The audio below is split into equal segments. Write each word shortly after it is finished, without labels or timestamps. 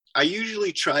I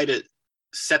usually try to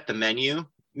set the menu,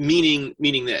 meaning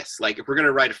this. Like if we're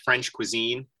gonna write a French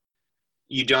cuisine,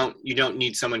 you don't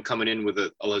need someone coming in with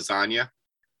a lasagna,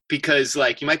 because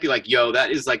like you might be like, yo,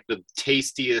 that is like the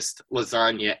tastiest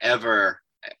lasagna ever,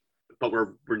 but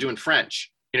we're doing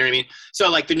French. You know what I mean?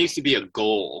 So like there needs to be a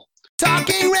goal.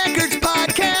 Talking Records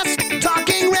Podcast.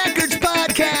 Talking Records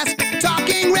Podcast.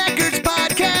 Talking Records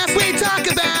Podcast. We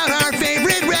talk about our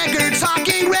favorite records.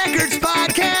 Talking Records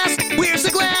Podcast. We're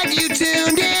so glad you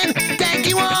tuned in. Thank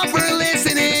you all for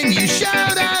listening. You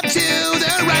showed up to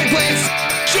the right place.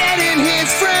 Jed and his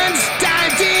friends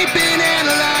dive deep and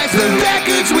analyze the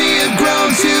records we have grown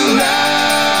to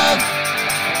love.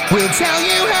 We'll tell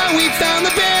you how we found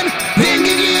the band, then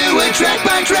give you a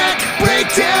track-by-track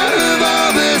breakdown of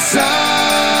all the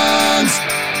songs.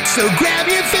 So grab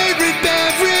your favorite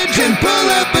beverage and pull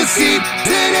up a seat.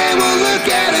 Today we'll look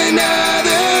at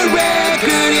another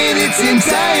record in its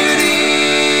entirety.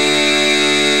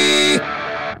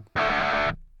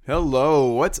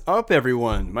 Hello, what's up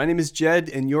everyone? My name is Jed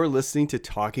and you're listening to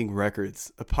Talking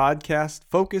Records, a podcast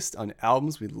focused on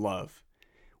albums we love.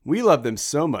 We love them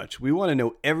so much, we want to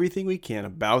know everything we can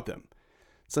about them.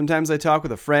 Sometimes I talk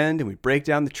with a friend and we break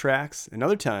down the tracks, and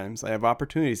other times I have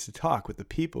opportunities to talk with the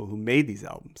people who made these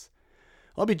albums.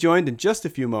 I'll be joined in just a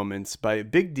few moments by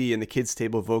Big D and the Kids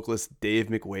Table vocalist Dave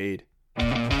McWade.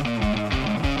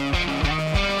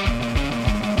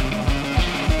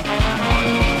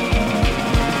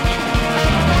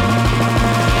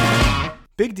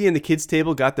 Big D and the Kids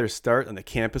Table got their start on the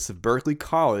campus of Berklee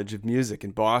College of Music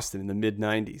in Boston in the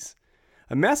mid-90s.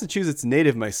 A Massachusetts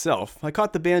native myself, I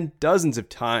caught the band dozens of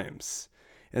times.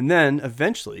 And then,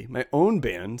 eventually, my own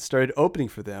band started opening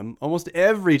for them almost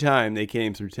every time they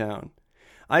came through town.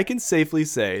 I can safely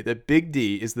say that Big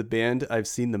D is the band I've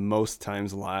seen the most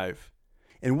times live.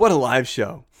 And what a live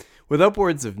show! With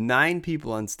upwards of 9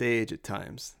 people on stage at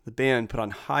times, the band put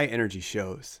on high-energy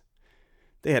shows.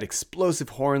 They had explosive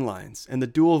horn lines, and the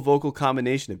dual vocal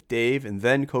combination of Dave and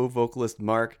then co-vocalist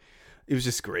Mark, it was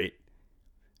just great.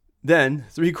 Then,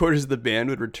 3/4 of the band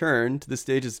would return to the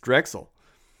stage as Drexel.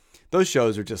 Those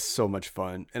shows are just so much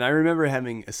fun, and I remember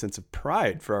having a sense of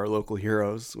pride for our local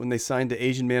heroes when they signed to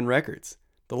Asian Man Records,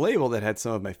 the label that had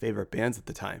some of my favorite bands at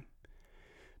the time.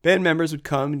 Band members would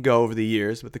come and go over the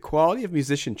years, but the quality of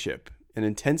musicianship and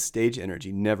intense stage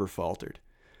energy never faltered.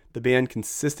 The band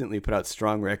consistently put out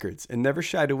strong records and never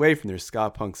shied away from their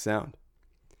ska punk sound.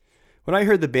 When I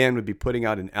heard the band would be putting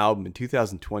out an album in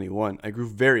 2021, I grew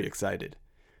very excited.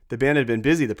 The band had been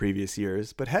busy the previous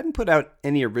years, but hadn't put out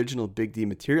any original Big D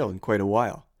material in quite a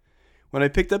while. When I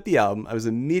picked up the album, I was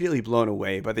immediately blown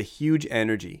away by the huge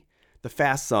energy, the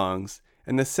fast songs,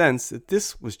 and the sense that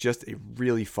this was just a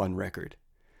really fun record.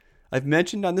 I've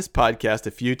mentioned on this podcast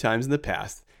a few times in the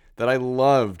past that I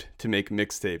loved to make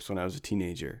mixtapes when I was a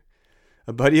teenager.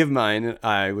 A buddy of mine and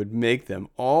I would make them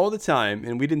all the time,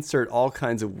 and we'd insert all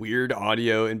kinds of weird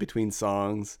audio in between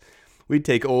songs. We'd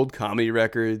take old comedy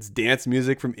records, dance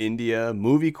music from India,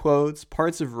 movie quotes,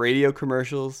 parts of radio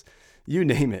commercials, you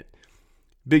name it.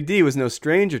 Big D was no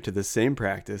stranger to this same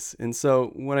practice, and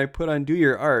so when I put on Do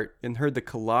Your Art and heard the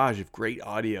collage of great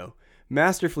audio,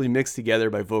 masterfully mixed together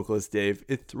by vocalist Dave,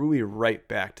 it threw me right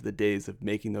back to the days of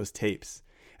making those tapes,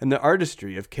 and the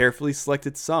artistry of carefully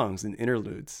selected songs and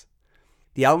interludes.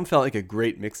 The album felt like a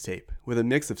great mixtape, with a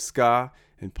mix of ska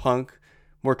and punk,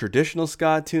 more traditional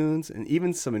ska tunes, and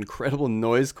even some incredible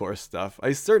noisecore stuff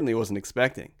I certainly wasn't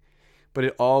expecting. But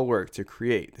it all worked to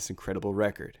create this incredible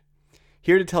record.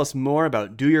 Here to tell us more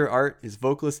about Do Your Art is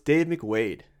vocalist Dave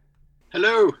McWade.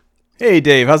 Hello. Hey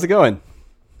Dave, how's it going?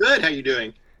 Good. How you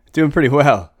doing? Doing pretty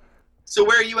well. So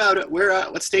where are you out of?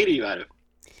 What state are you out of?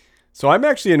 So I'm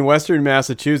actually in Western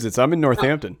Massachusetts. I'm in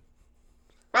Northampton.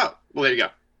 Oh, well, there you go.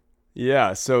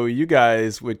 Yeah, so you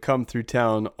guys would come through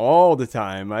town all the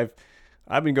time. I've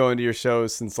been going to your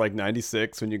shows since like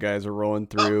 96 when you guys were rolling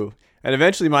through. Oh. And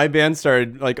eventually my band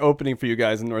started like opening for you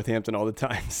guys in Northampton all the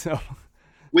time. So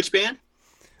which band?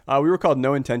 We were called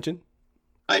No Intention.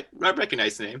 I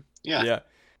recognize the name. Yeah. Yeah.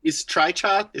 Is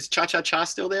Cha-Cha-Cha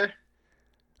still there?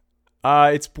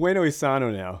 It's Bueno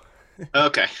Isano now.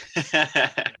 Okay.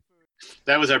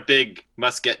 That was our big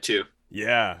must get to.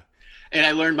 Yeah. And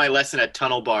I learned my lesson at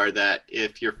Tunnel Bar that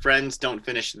if your friends don't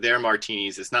finish their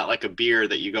martinis, it's not like a beer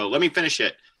that you go, let me finish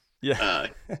it. Yeah.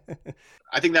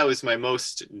 I think that was my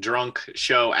most drunk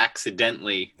show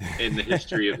accidentally in the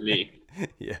history of me.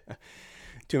 Yeah.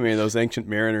 Too many of those ancient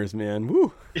mariners, man.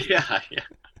 Woo. Yeah.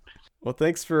 Well,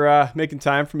 thanks for making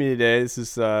time for me today. This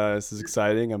is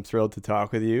exciting. I'm thrilled to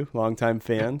talk with you. Longtime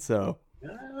fan, so.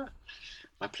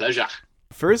 My pleasure.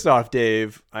 First off,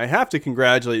 Dave, I have to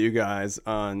congratulate you guys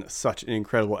on such an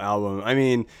incredible album. I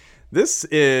mean, this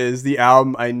is the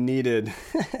album I needed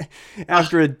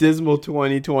after a dismal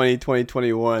 2020,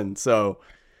 2021. So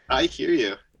I hear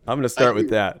you. I'm going to start with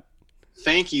that.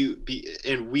 Thank you.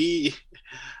 And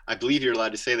I believe you're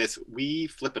allowed to say this. We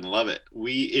flipping love it.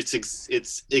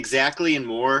 It's exactly and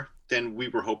more than we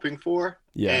were hoping for.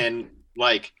 Yeah. And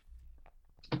like,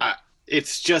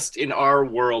 it's just in our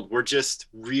world, we're just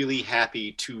really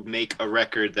happy to make a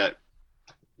record that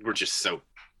we're just so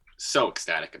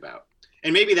ecstatic about.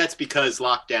 And maybe that's because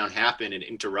lockdown happened and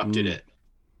interrupted it.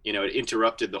 You know, it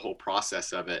interrupted the whole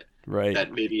process of it. Right.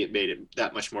 That maybe it made it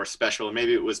that much more special. And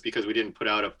maybe it was because we didn't put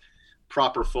out a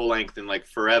proper full length in like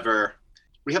forever.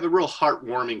 We have a real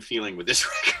heartwarming feeling with this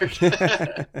record.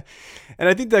 And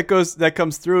I think that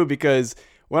comes through because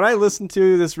when I listen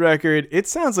to this record, it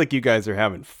sounds like you guys are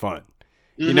having fun.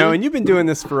 You know, and you've been doing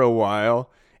this for a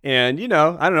while. And, you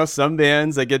know, I don't know, some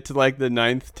bands, I get to like the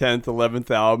 9th, 10th,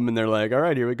 11th album and they're like, all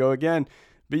right, here we go again.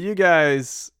 But you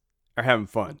guys are having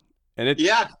fun. And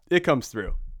it comes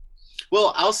through.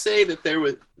 Well, I'll say that there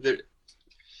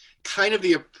kind of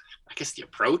the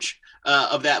approach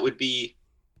of that would be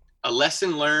a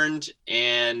lesson learned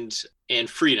and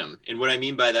freedom. And what I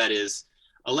mean by that is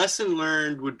a lesson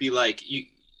learned would be like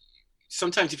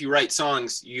sometimes if you write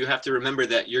songs, you have to remember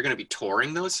that you're going to be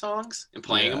touring those songs and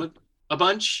playing them a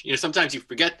bunch. You know, sometimes you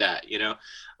forget that, you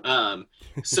know.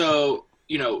 So,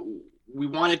 you know, we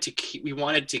wanted to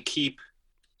keep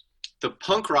the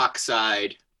punk rock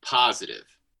side positive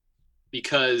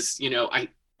because, you know,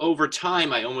 over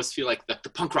time, I almost feel like the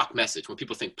punk rock message, when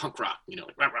people think punk rock, you know,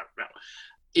 like, rah, rah, rah,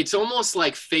 it's almost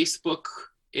like Facebook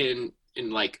in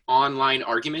like online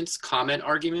arguments, comment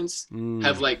arguments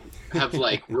have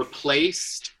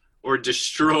replaced or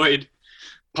destroyed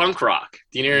punk rock.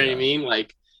 Do you know what I mean?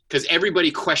 Like, because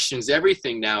everybody questions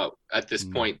everything now at this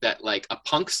point, that like a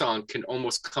punk song can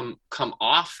almost come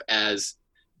off as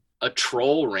a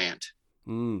troll rant.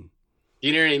 You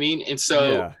know what I mean? And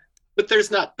so, but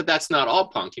that's not all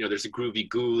punk. You know, there's the Groovy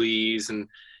Ghoulies and,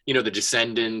 you know, the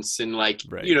Descendants and like,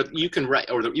 you know, you can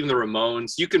write, or even the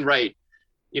Ramones, you can write,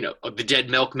 you know, the Dead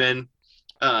Milkmen.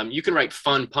 You can write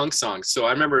fun punk songs. So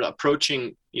I remember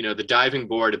approaching, you know, the diving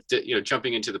board of, you know,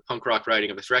 jumping into the punk rock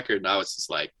writing of this record. And I was just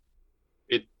like,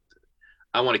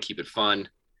 I want to keep it fun.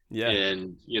 Yeah.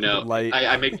 And, you know,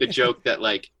 I make the joke that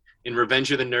like in Revenge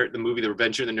of the movie, The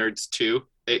Revenge of the Nerds 2,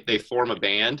 they form a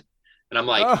band. And I'm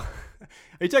like, are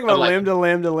you talking about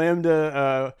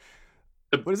Lambda,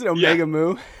 what is it? Omega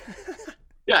Mu?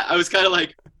 Yeah. I was kind of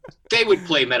like, they would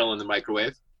play Metal in the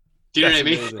Microwave. Do you know what I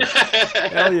mean?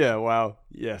 Hell yeah. Wow.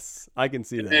 Yes. I can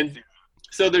see that. And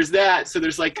so there's that. So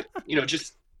there's like, you know,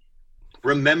 just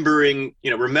remembering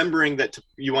that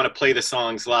you want to play the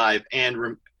songs live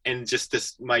and just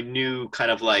this, my new kind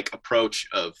of like approach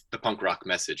of the punk rock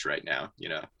message right now, you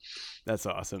know? That's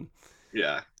awesome.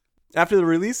 Yeah. After the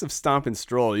release of Stomp and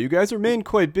Stroll, you guys remained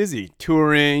quite busy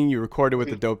touring. You recorded with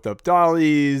the Doped Up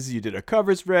Dollies. You did a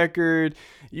covers record.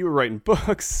 You were writing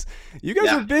books. You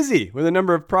guys were busy with a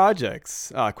number of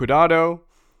projects. Cuidado.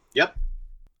 Yep.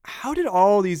 How did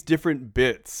all these different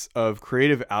bits of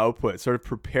creative output sort of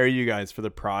prepare you guys for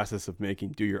the process of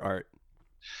making Do Your Art?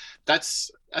 That's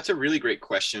a really great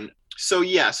question.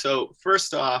 So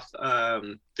first off,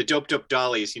 the Doped Up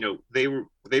Dollies, you know,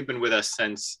 they've been with us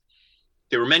since.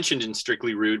 They were mentioned in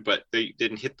Strictly Rude, but they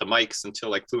didn't hit the mics until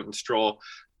like Flute and Stroll.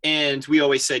 And we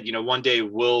always said, you know, one day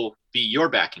we'll be your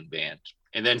backing band.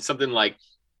 And then something like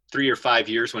 3 or 5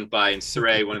 years went by and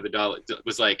Saray, one of the Dollies,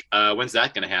 was like, when's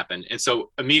that going to happen? And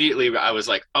so immediately I was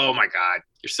like, oh my God,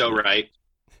 you're so right.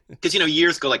 Because, you know,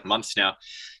 years go like months now.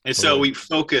 And so we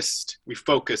focused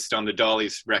on the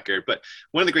Dollies record. But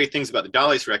one of the great things about the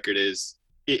Dollies record is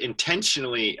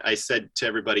intentionally, I said to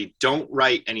everybody, don't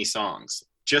write any songs.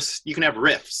 Just, you can have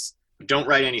riffs. Don't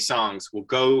write any songs. We'll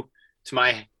go to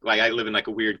I live in like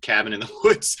a weird cabin in the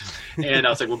woods. And I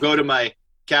was like, we'll go to my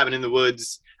cabin in the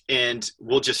woods and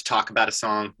we'll just talk about a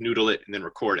song, noodle it, and then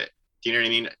record it. Do you know what I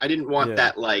mean? I didn't want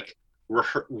that like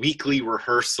weekly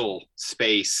rehearsal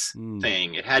space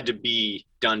thing. It had to be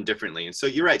done differently. And so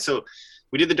you're right. So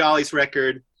we did the Dollies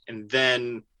record, and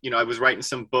then, you know, I was writing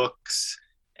some books,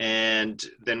 and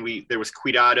then there was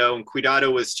Cuidado, and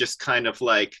Cuidado was just kind of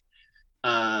like,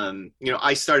 you know,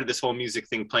 I started this whole music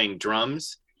thing playing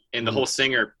drums, and the whole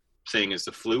singer thing is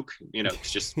a fluke. You know,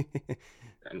 it's just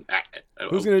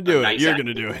who's gonna do it? You're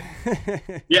gonna do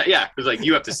it. yeah. It was like,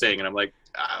 you have to sing, and I'm like,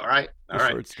 all right.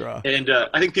 Short straw. And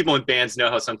I think people in bands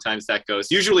know how sometimes that goes.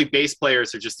 Usually, bass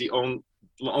players are just the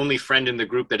only friend in the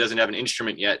group that doesn't have an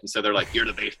instrument yet, and so they're like, "You're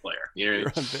the bass player." You know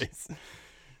what I mean? Bass.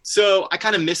 So I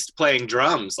kind of missed playing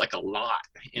drums like a lot.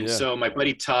 And Yeah. so my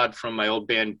buddy Todd from my old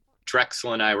band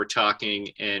Drexel and I were talking,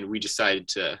 and we decided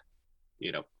to,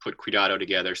 put Cuidado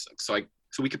together. So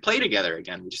we could play together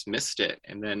again. We just missed it.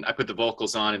 And then I put the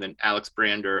vocals on, and then Alex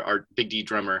Brander, our Big D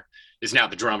drummer, is now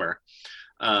the drummer.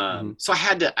 So I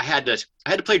had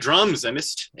to play drums. I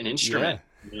missed an instrument.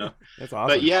 That's awesome.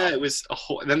 But yeah, it was a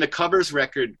whole. Then the covers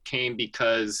record came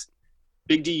because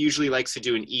Big D usually likes to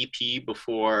do an EP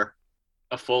before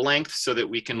a full length, so that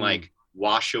we can like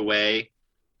wash away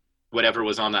whatever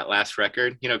was on that last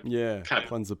record. kind of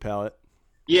cleanse the palate.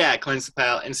 Yeah, cleanse the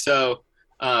palate. And so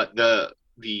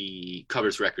the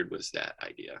covers record was that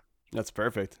idea. That's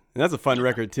perfect. And that's a fun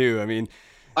record too. I mean,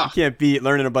 you can't beat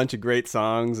learning a bunch of great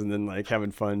songs and then like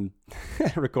having fun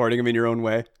recording them in your own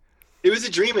way. It was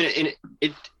a dream, and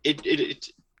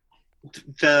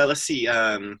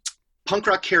punk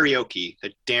rock karaoke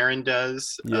that Darren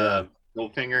does,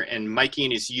 Goldfinger, and Mikey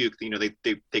and his youth.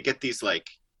 They get these like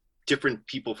different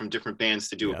people from different bands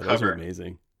to do a cover. Those are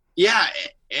amazing. Yeah,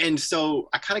 and so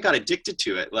I kind of got addicted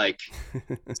to it, like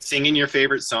singing your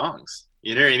favorite songs.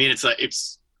 You know what I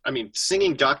mean?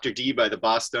 Singing Dr. D by the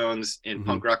Bosstones and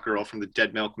Punk Rock Girl from the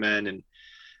Dead Milkmen, and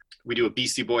we do a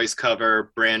Beastie Boys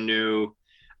cover, Brand New.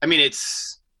 I mean,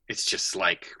 it's just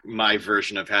like my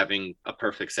version of having a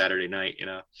perfect Saturday night,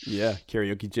 Yeah,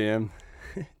 karaoke jam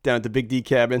down at the Big D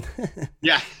cabin.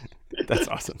 Yeah. That's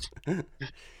awesome.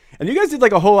 And you guys did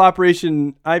like a whole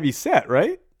Operation Ivy set,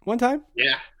 right? One time?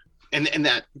 Yeah. And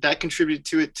that contributed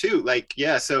to it too. Like,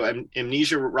 yeah, so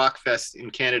Amnesia Rockfest in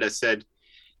Canada said,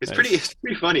 it's pretty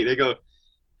funny. They go,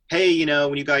 hey,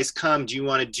 when you guys come, do you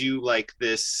want to do like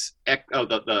this,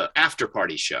 the after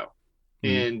party show?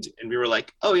 And we were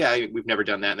like, oh yeah, we've never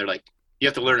done that. And they're like, you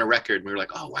have to learn a record. And we were like,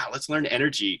 oh wow, let's learn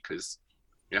Energy, because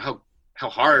how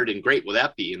hard and great will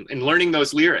that be? And learning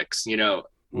those lyrics,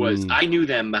 was I knew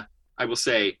them, I will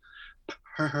say,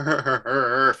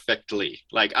 perfectly.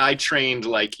 Like I trained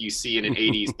like you see in an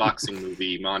 80s boxing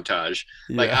movie montage.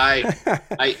 Like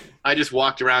I just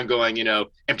walked around going,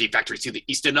 empty factory to the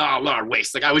east and all our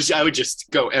waste. Like I would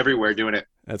just go everywhere doing it.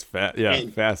 That's fast. Yeah,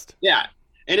 fast. Yeah.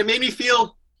 And it made me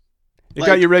feel it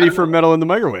got you ready for Metal in the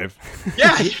Microwave.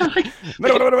 Yeah, yeah, like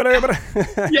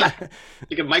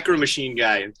a Micro Machine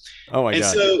guy. Oh my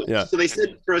god! So they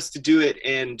said for us to do it,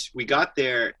 and we got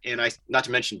there, and not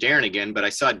to mention Darren again, but I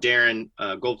saw Darren,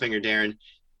 Goldfinger Darren,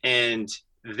 and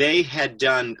they had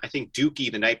done, I think,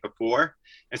 Dookie the night before,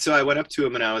 and so I went up to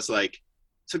him and I was like,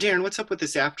 "So Darren, what's up with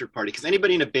this after party?" Because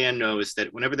anybody in a band knows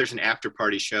that whenever there's an after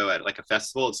party show at like a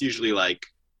festival, it's usually like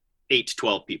 8 to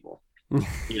 12 people.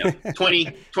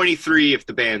 20, 23 if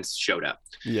the bands showed up.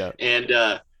 Yeah. And,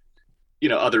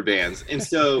 other bands. And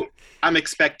so I'm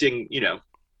expecting,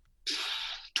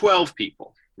 12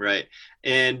 people. Right.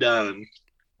 And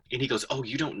he goes, oh,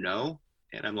 you don't know?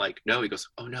 And I'm like, no. He goes,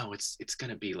 oh no, it's going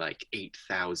to be like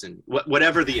 8,000,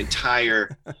 whatever the entire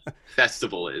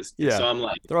festival is. Yeah. So I'm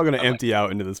like, they're all going to empty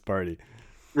out into this party.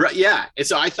 Right. Yeah. And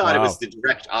so I thought it was the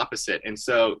direct opposite. And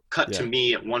so cut to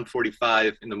me at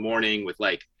 1:45 in the morning with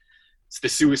like, it's the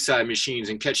Suicide Machines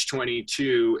and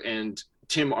Catch-22 and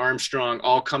Tim Armstrong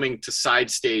all coming to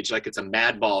side stage like it's a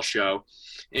Madball show,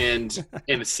 and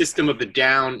the System of the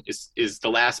Down is the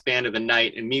last band of the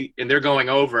night, and they're going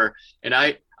over, and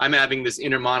I'm having this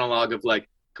inner monologue of like,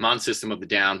 come on, System of the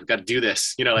Down, we've got to do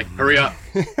this, like hurry up,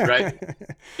 right?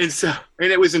 And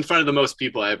it was in front of the most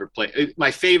people I ever played.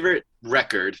 My favorite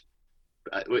record,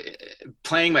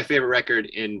 playing my favorite record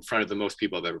in front of the most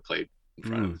people I've ever played in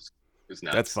front of.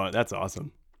 Nuts. That's fun. That's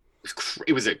awesome.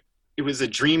 It was a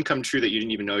dream come true that you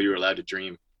didn't even know you were allowed to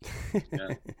dream.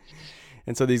 Yeah.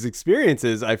 And so these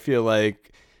experiences, I feel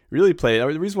like, really play.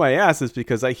 The reason why I ask is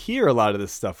because I hear a lot of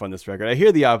this stuff on this record. I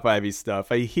hear the Op Ivy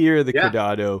stuff. I hear the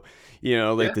Cuidado, the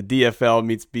DFL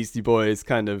meets Beastie Boys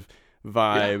kind of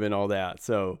vibe and all that.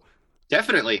 So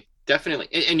definitely.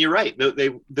 And you're right.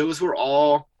 Those were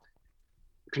all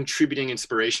contributing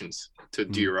inspirations to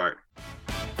Do Your Art.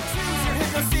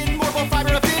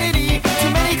 Fiber affinity. Too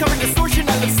many cover distortion.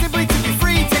 I live simply to be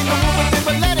free. Take the whole of it,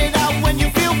 but let it out when you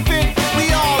feel fit.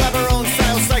 We all have our own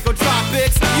style,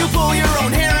 psychotropics. You pull your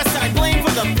own hair aside, blame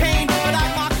for the pain. But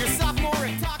I mock your sophomore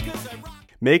and talk 'cause I rock.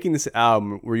 Making this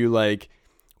album, were you like,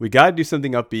 we got to do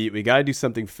something upbeat, we got to do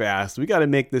something fast, we got to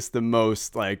make this the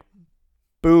most like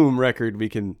boom record we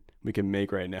can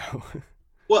make right now?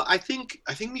 Well, I think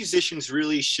musicians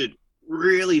really should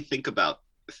think about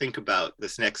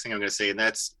this next thing I'm going to say, and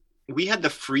that's, we had the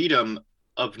freedom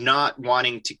of not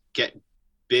wanting to get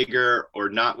bigger or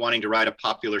not wanting to write a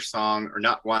popular song or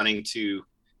not wanting to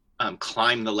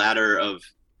climb the ladder of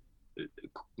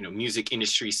music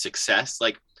industry success.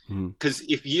 Like Because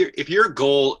if your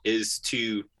goal is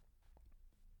to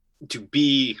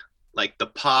be like the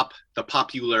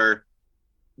popular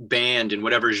band in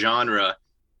whatever genre,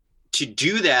 to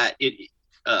do that, it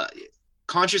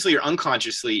consciously or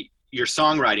unconsciously, your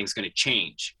songwriting is going to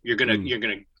change. You're gonna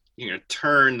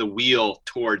turn the wheel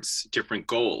towards different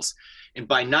goals, and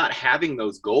by not having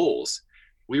those goals,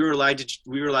 we were allowed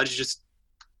to just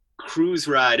cruise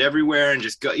ride everywhere and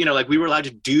just go. Like we were allowed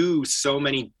to do so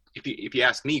many, if you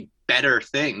ask me, better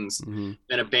things than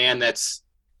a band that's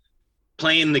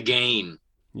playing the game.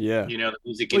 Yeah. The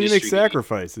music well, industry. you make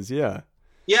sacrifices. Yeah.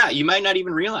 Yeah, you might not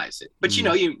even realize it, but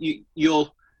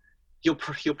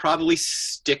you'll probably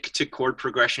stick to chord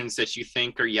progressions that you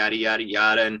think are yada yada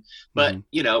yada, but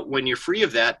when you're free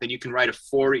of that, then you can write a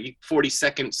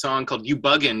 40-second song called "You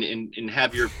Buggin'" and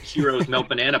have your heroes Melt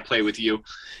Banana play with you.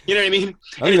 You know what I mean?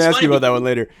 I'm gonna ask you about that one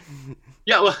later.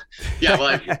 Yeah,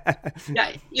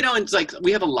 and it's like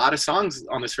we have a lot of songs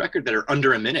on this record that are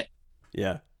under a minute.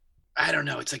 Yeah. I don't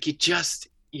know. It's like you just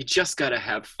got to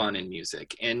have fun in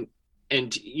music, and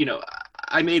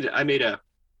I made a,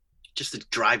 just to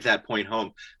drive that point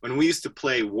home, when we used to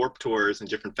play Warped Tours and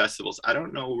different festivals, I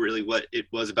don't know really what it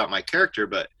was about my character,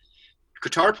 but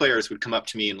guitar players would come up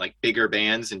to me in like bigger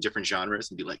bands in different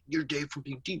genres and be like, "You're Dave from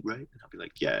Big D, right?" And I'll be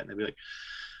like, "Yeah." And they'd be like,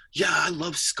 "Yeah, I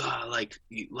love ska. Like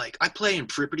I play in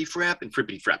Frippity Frap," and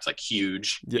Frippity Frap's like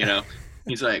huge,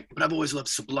 He's like, "But I've always loved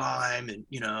Sublime, and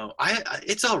I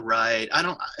it's all right.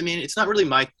 It's not really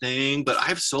my thing, but I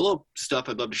have solo stuff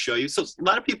I'd love to show you." So a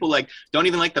lot of people don't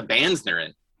even like the bands they're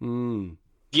in.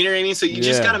 You know what I mean? So you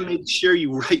just got to make sure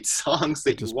you write songs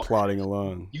that just plodding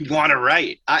along. You want to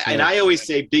write. And I always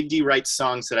say Big D writes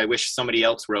songs that I wish somebody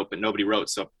else wrote, but nobody wrote.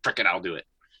 So frickin' I'll do it.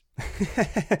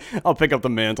 I'll pick up the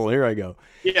mantle. Here I go.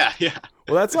 Yeah.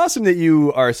 Well, that's awesome that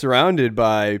you are surrounded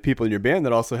by people in your band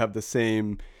that also have the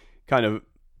same kind of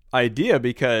idea,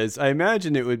 because I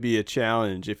imagine it would be a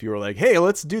challenge if you were like, "Hey,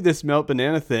 let's do this Melt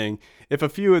Banana thing." If a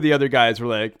few of the other guys were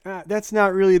like, "That's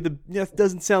not really that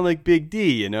doesn't sound like Big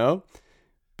D,"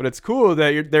 But it's cool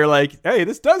that they're like, "Hey,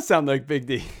 this does sound like Big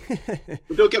D."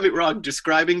 Don't get me wrong.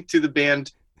 Describing to the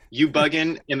band "You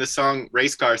Buggin'" in the song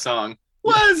 "Race Car Song"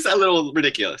 was a little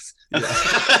ridiculous,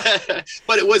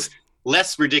 but it was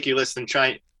less ridiculous than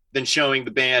showing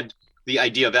the band the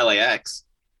idea of LAX.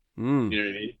 You know what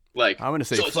I mean? Like, I'm gonna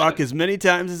say "fuck" as many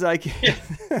times as I can.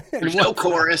 Yeah. There's no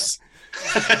chorus.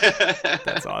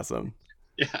 That's awesome.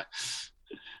 Yeah.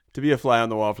 To be a fly on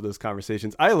the wall for those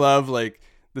conversations. I love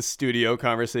the studio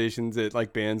conversations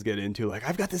that bands get into. Like,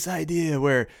 I've got this idea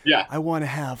where I want to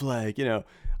have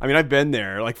I've been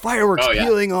there, like fireworks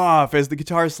peeling off as the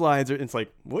guitar slides. It's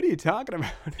like, what are you talking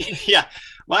about? Yeah.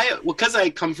 Because I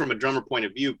come from a drummer point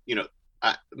of view,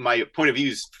 my point of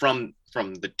view is from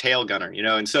the tail gunner,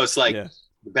 and so it's like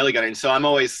the belly gunner. And so I'm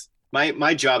always,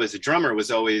 my job as a drummer was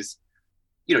always,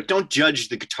 don't judge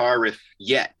the guitar riff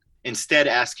yet. Instead,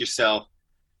 ask yourself,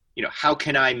 how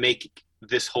can I make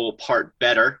this whole part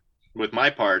better with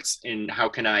my parts, and how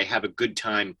can I have a good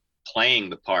time playing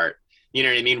the part? You know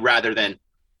what I mean? Rather than,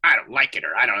 I don't like it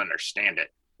or I don't understand it.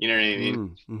 You know what I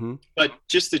mean? Mm-hmm. But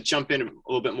just to jump in a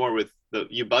little bit more with the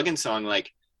 "You Buggin' song,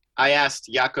 I asked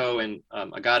Jaakko and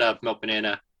Agata of Melt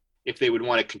Banana if they would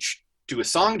want to do a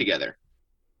song together.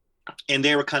 And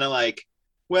they were kind of like,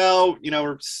 "Well,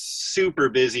 we're super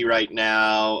busy right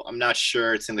now. I'm not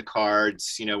sure it's in the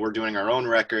cards. We're doing our own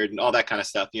record," and all that kind of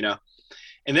stuff,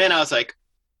 And then I was like,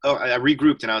 I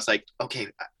regrouped and I was like, okay,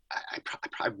 I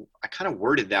kind of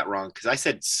worded that wrong, because I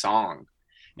said song.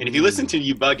 And if you listen to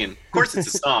 "You Buggin'," of course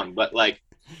it's a song, but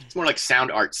it's more like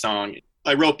sound art song.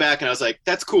 I wrote back and I was like,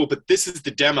 "That's cool, but this is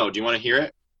the demo. Do you want to hear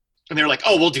it?" And they were like,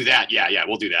 "Oh, we'll do that. Yeah,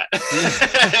 we'll do that."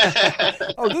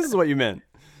 Oh, this is what you meant.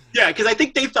 Yeah, because I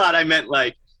think they thought I meant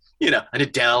an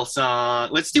Adele song.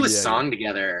 Let's do a song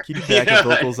together. Keep backup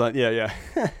vocals on. Yeah.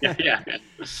 Yeah.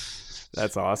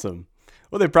 That's awesome.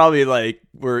 Well, they probably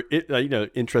were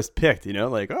interest picked.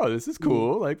 Oh, this is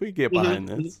cool. We can get behind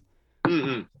this.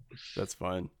 Mm-hmm. That's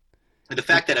fun. And the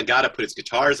fact that Agata put his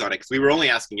guitars on it, because we were only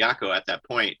asking Jaakko at that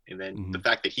point, and then the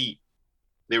fact that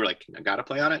they were like, "Agata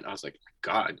play on it?" And I was like,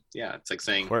 "God, yeah." It's like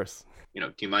saying, of course. Do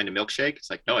you mind a milkshake? It's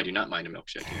like, no, I do not mind a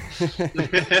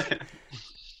milkshake.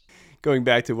 Going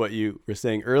back to what you were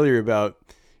saying earlier about,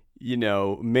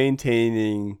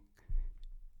 maintaining,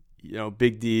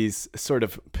 Big D's sort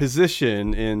of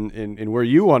position in where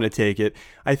you want to take it.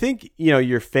 I think,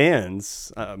 your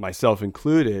fans, myself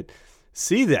included,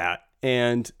 see that.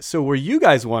 And so where you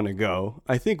guys want to go,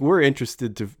 I think we're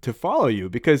interested to follow you,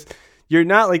 because you're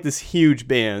not like this huge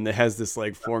band that has this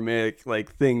formulaic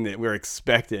thing that we're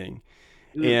expecting.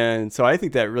 And so I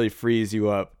think that really frees you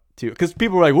up too? Because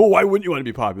people were like, well, why wouldn't you want to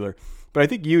be popular? But I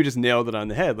think you just nailed it on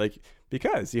the head. Like,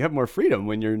 because you have more freedom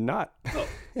when you're not, Oh,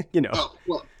 you know.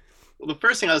 well, the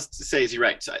first thing I was to say is you're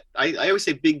right. So I always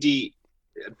say Big D's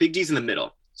in the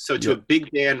middle. So to Yeah. a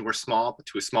big band, we're small, but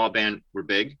to a small band, we're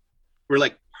big. We're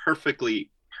like perfectly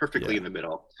Yeah. in the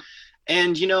middle.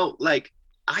 And, you know, like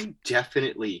I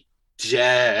definitely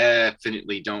I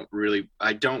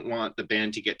don't want the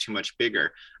band to get too much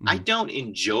bigger. I Mhm. don't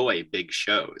enjoy big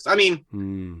shows. I mean,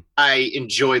 Mm. I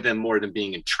enjoy them more than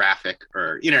being in traffic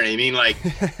or, you know what I mean? Like,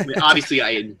 I mean, obviously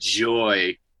I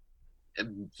enjoy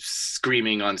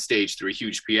screaming on stage through a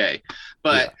huge PA,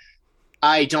 but Yeah.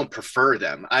 I don't prefer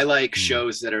them. I like Mm.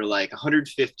 shows that are like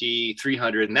 150,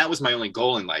 300. And that was my only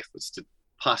goal in life, was to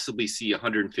possibly see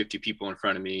 150 people in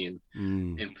front of me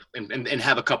Mm. and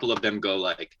have a couple of them go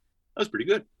like, that was pretty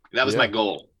good. That was Yeah. my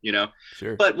goal, you know?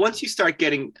 Sure. But once you start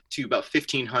getting to about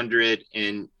 1,500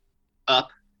 and up,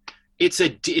 it's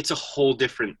a whole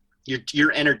different,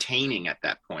 you're entertaining at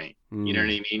that point. You know what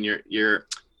I mean?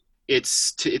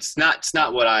 It's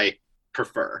not what I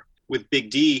prefer. With Big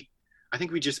D, I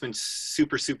think we've just been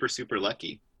super, super, super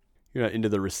lucky. You're not into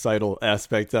the recital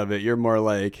aspect of it. You're more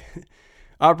like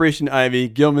Operation Ivy,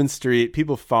 Gilman Street,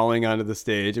 people falling onto the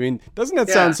stage. I mean, doesn't that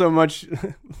Yeah. sound so much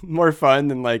more fun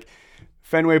than like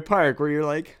Fenway Park, where you're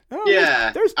like, oh,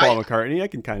 Yeah, there's Paul McCartney. I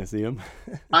can kind of see him.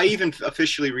 I even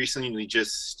officially recently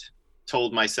just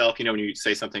told myself, you know, when you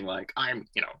say something like, I'm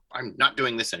not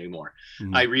doing this anymore.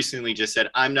 Mhm. I recently just said,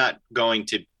 I'm not going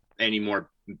to any more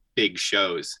big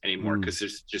shows anymore, Mm. because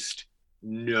there's just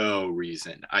no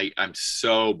reason. I'm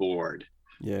so bored.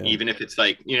 Yeah. Even if it's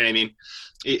like, you know what I mean?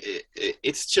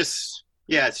 It's just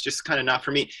kind of not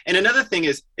for me. And another thing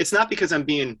is, it's not because I'm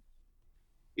being,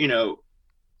 you know,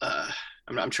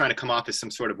 I'm trying to come off as some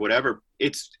sort of whatever.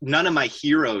 It's none of my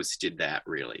heroes did that,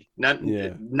 really.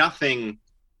 Yeah. Nothing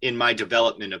in my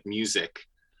development of music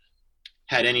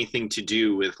had anything to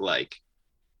do with like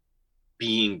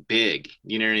being big.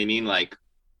 You know what I mean? Like,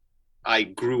 I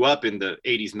grew up in the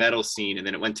 80s metal scene, and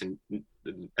then it went to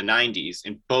the 90s,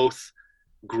 and both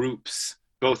groups,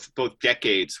 both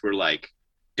decades were like,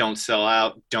 don't sell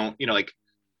out, don't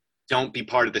be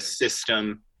part of the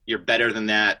system. You're better than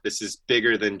that. This is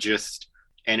bigger than just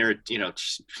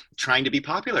trying to be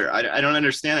popular. I don't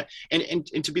understand it.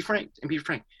 And to be frank,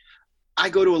 I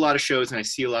go to a lot of shows and I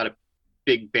see a lot of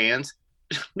big bands.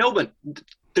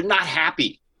 They're not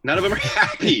happy. None of them are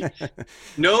happy.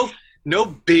 No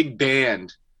big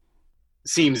band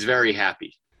seems very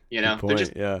happy. You know, Good point. they're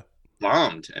just Yeah.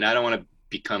 bummed, and I don't want to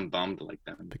become bummed like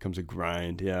them. Becomes a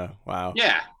grind. Yeah. Wow.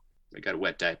 Yeah, I got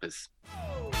wet diapers.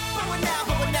 But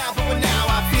now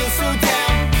I feel so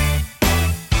down.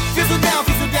 Feel so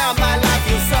down, my life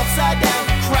feels upside down,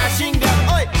 crashing down.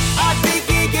 Oi, I think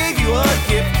he gave you a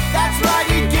gift. That's right,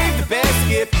 he gave the best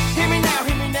gift. Hear me now,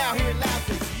 hear it loud,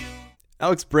 'cause you.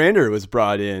 Alex Brander was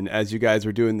brought in as you guys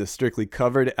were doing the Strictly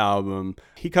Covered album.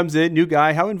 He comes in, new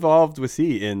guy. How involved was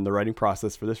he in the writing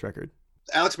process for this record?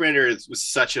 Alex Brander was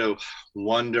such a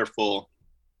wonderful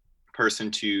person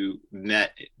to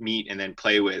meet and then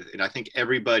play with. And I think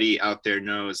everybody out there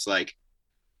knows, like,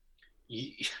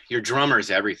 your drummer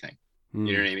is everything.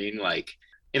 You know what I mean? Like,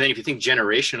 and then if you think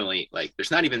generationally, like,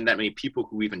 there's not even that many people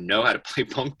who even know how to play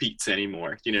punk beats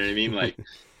anymore. You know what I mean? Like,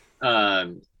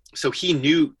 so he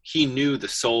knew the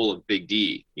soul of Big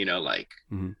D, you know, like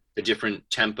the different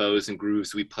tempos and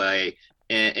grooves we play.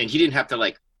 And he didn't have to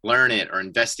like learn it or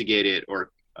investigate it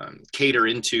or cater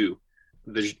into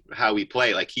how we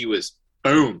play. Like, he was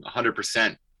boom,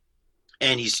 100%.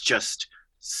 And he's just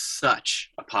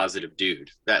such a positive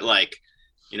dude that, like,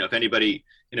 you know, if anybody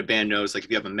in a band knows, like, if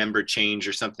you have a member change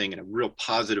or something and a real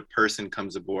positive person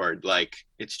comes aboard, like,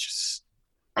 it's just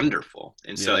wonderful.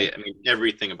 And so, Yeah. I mean,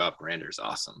 everything about Brander is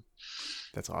awesome.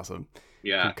 That's awesome.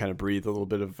 Yeah. You kind of breathe a little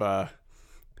bit of,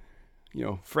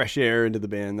 fresh air into the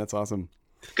band. That's awesome.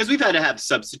 Because we've had to have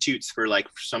substitutes for, like,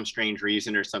 for some strange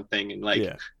reason or something. And, like,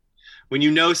 Yeah. when you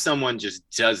know someone just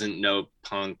doesn't know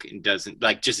punk and doesn't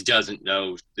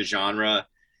know the genre,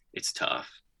 it's tough.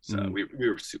 So we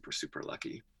were super, super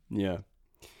lucky. Yeah.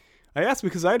 I asked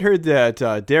because I'd heard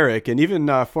that Derek and even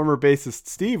former bassist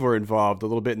Steve were involved a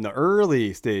little bit in the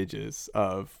early stages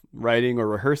of writing or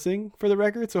rehearsing for the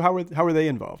record. So how were they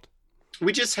involved?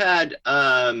 We just had,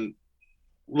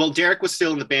 Derek was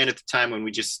still in the band at the time when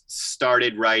we just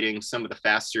started writing some of the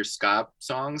faster ska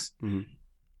songs. Mm-hmm.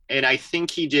 And I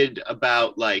think he did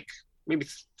about like maybe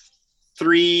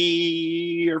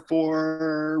 3 or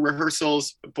 4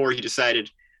 rehearsals before he decided,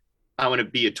 I want to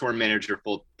be a tour manager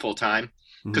full time.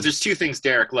 Because there's 2 things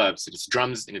Derek loves. It's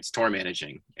drums and it's tour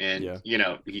managing. And, you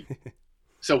know,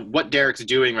 So what Derek's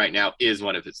doing right now is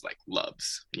one of his like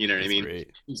loves. You know what I mean?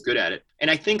 Great. He's good at it.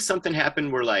 And I think something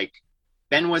happened where like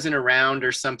Ben wasn't around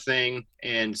or something.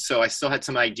 And so I still had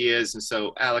some ideas. And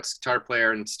so Alex, guitar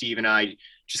player, and Steve and I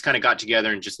just kind of got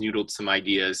together and just noodled some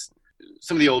ideas.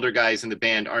 Some of the older guys in the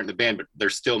band aren't in the band, but they're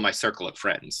still my circle of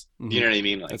friends. Mhm. You know what I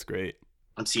mean? Like, That's great.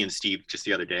 I'm seeing Steve just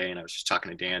the other day, and I was just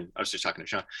talking to Dan. I was just talking to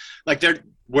Sean. Like,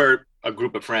 we're a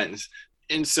group of friends.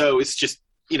 And so it's just,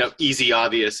 you know, easy,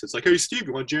 obvious. It's like, hey, Steve,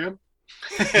 you want to jam?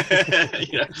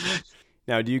 You know?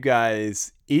 Now, do you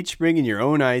guys each bring in your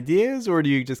own ideas, or do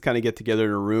you just kind of get together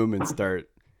in a room and start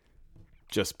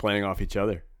just playing off each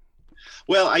other?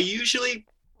 Well, I usually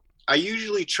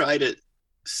try to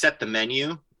set the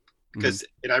menu because,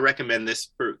 and I recommend this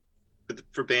for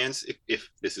bands if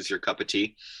this is your cup of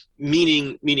tea,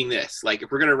 meaning this, like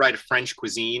if we're gonna write a French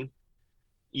cuisine,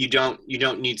 you don't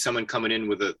need someone coming in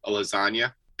with a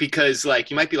lasagna, because like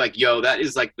you might be like, yo, that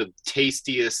is like the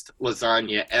tastiest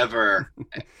lasagna ever,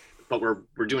 but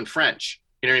we're doing French.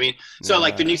 You know what I mean? So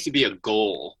like there needs to be a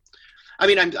goal. I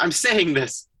mean, I'm saying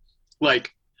this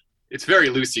like it's very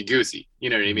loosey goosey. You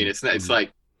know what I mean? It's not, it's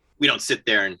like we don't sit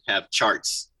there and have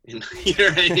charts. And, you know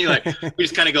what I mean? Like we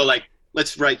just kind of go like,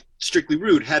 let's write Strictly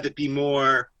Rude, have it be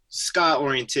more ska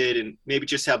oriented, and maybe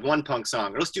just have one punk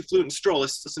song. Or let's do Flute and Stroll.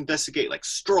 Let's investigate like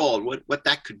Stroll and what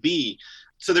that could be.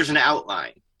 So there's an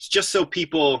outline. It's just so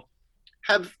people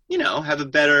have a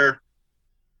better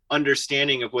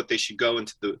understanding of what they should go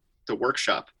into the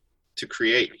workshop to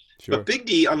create. Sure. But Big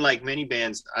D, unlike many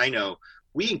bands I know,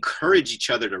 we encourage each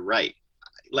other to write.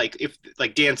 Like if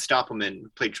like Dan Stoppelman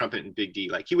played trumpet in Big D,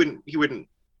 like he wouldn't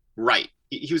write.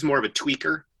 He was more of a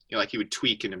tweaker. You know, like he would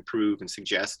tweak and improve and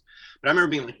suggest. But I remember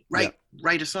being like,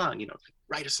 write a song,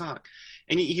 write a song.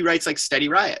 And he writes like Steady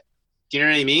Riot. Do you know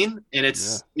what I mean? And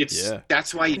it's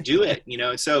that's why you do it, you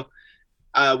know? And so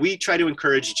we try to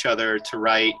encourage each other to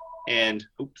write, and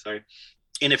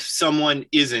and if someone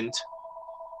isn't,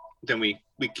 then we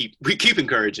keep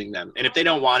encouraging them. And if they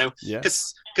don't want to,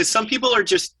 because some people are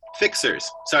just fixers.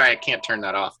 Sorry, I can't turn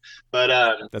that off.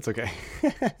 But that's okay.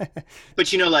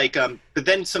 But but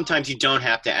then sometimes you don't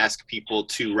have to ask people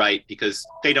to write because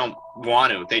they don't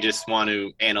want to. They just want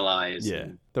to analyze. Yeah,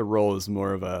 the role is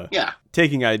more of a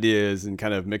taking ideas and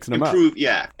kind of mixing them up.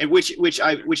 Yeah, and which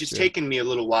has taken me a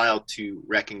little while to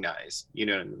recognize. You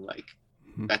know, like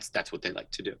that's what they like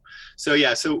to do. So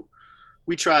so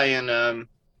we try and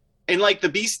like the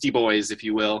Beastie Boys, if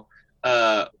you will.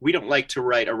 We don't like to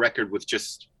write a record with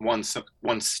just one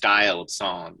style of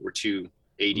song. We're too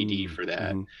ADD for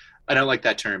that. I don't like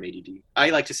that term, ADD.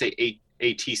 I like to say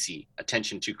ATC,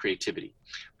 attention to creativity.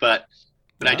 But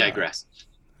I digress.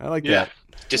 I like that.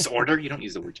 Disorder? You don't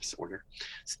use the word disorder.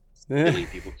 Silly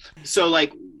people. So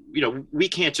like, we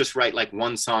can't just write like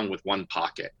one song with one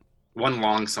pocket, one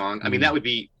long song. I mean, that would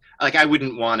be like, I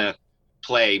wouldn't want to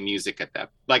play music at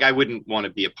that. Like I wouldn't want to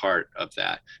be a part of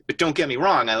that. But don't get me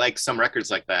wrong, I like some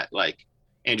records like that. Like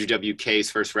Andrew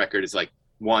WK's first record is like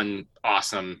one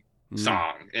awesome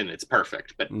song and it's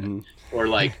perfect. But or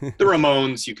like the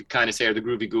Ramones, you could kind of say, or the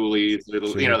Groovy Ghoulies,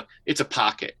 it's a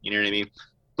pocket. You know what I mean?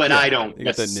 But I don't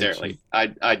necessarily.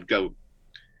 I'd go,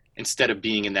 instead of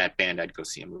being in that band, I'd go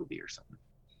see a movie or something.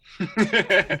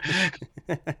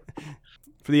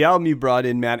 For the album, you brought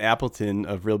in Matt Appleton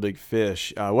of Real Big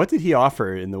Fish. What did he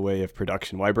offer in the way of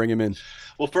production? Why bring him in?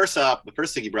 Well, first off, the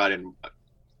first thing he brought in,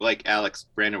 like Alex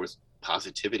Brander, was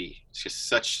positivity. It's just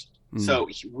such. So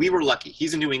we were lucky.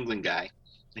 He's a New England guy,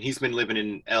 and he's been living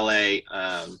in L.A.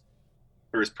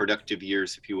 For his productive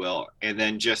years, if you will. And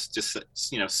then just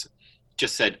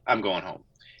said, I'm going home.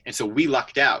 And so we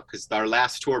lucked out because our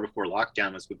last tour before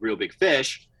lockdown was with Real Big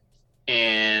Fish.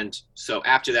 And so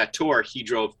after that tour, he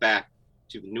drove back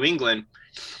to New England,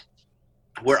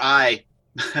 where I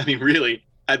mean, really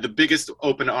had the biggest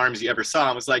open arms you ever saw,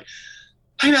 and was like,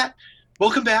 "Hi, Matt,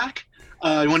 welcome back.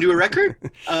 You want to do a record?"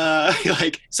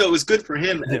 So it was good for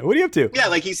him. Yeah, what are you up to? Yeah,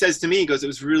 like he says to me, he goes, it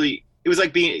was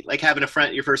like being like having a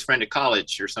friend, your first friend at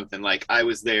college or something. Like I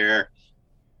was there,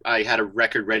 I had a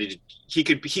record ready to. He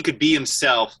could be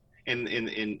himself and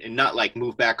not like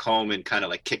move back home and kind of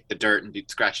like kick the dirt and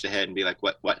scratch the head and be like,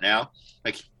 what now?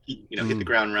 Like hit the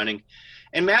ground running.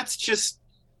 And Matt's just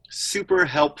super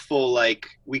helpful. Like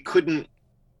he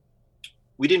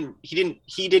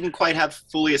didn't quite have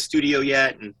fully a studio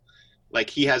yet. And like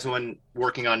he has one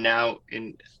working on now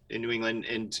in New England.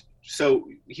 And so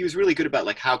he was really good about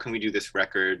like, how can we do this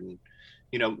record? And,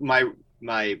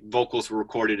 my vocals were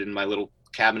recorded in my little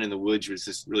cabin in the woods, which was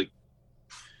just really,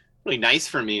 really nice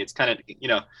for me. It's kind of,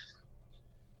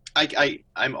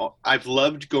 I've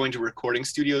loved going to recording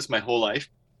studios my whole life.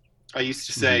 I used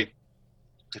to say,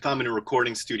 if I'm in a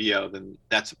recording studio, then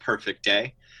that's a perfect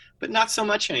day. But not so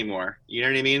much anymore. You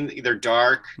know what I mean? They're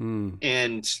dark,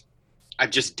 and I've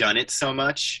just done it so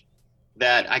much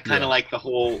that I kind of like the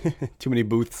whole too many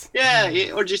booths.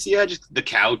 Or just the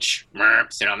couch.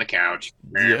 Sit on the couch.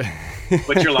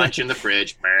 Put your lunch in the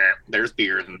fridge. There's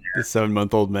beer in there. The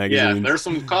 7-month-old magazine. Yeah, there's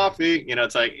some coffee. You know,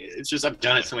 it's just I've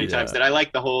done it so many times that I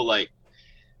like the whole like,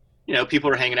 you know, people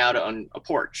are hanging out on a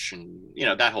porch and you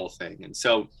know that whole thing, and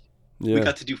so. We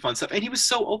got to do fun stuff, and he was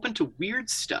so open to weird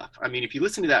stuff. I mean, if you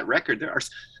listen to that record, one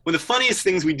of the funniest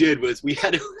things we did was we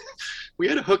had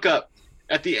to hook up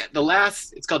at the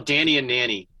last. It's called Danny and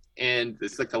Nanny, and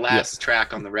it's like the last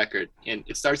track on the record, and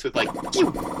it starts with like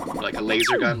a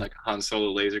laser gun, like a Han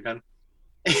Solo laser gun,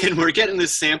 and we're getting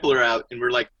this sampler out, and we're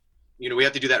like, you know, we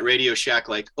have to do that Radio Shack,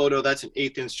 like, oh no, that's an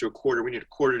 1/8 inch to a quarter. We need a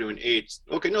quarter to an 1/8.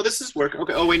 Okay, no, this is working.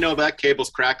 Okay, oh wait, no, that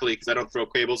cable's crackly because I don't throw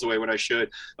cables away when I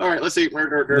should. All right, let's see.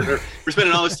 We're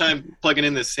spending all this time plugging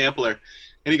in this sampler,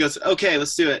 and he goes, okay,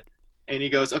 let's do it. And he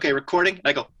goes, okay, recording. And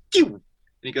I go, Phew! And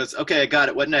he goes, okay, I got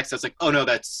it. What next? I was like, oh no,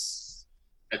 that's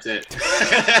it.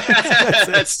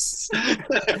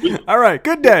 All right,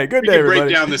 good day, everybody. We can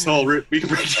break down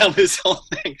this whole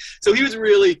thing. So he was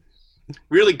really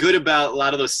good about a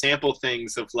lot of those sample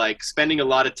things of like spending a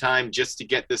lot of time just to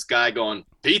get this guy going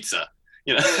pizza,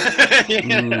 you know,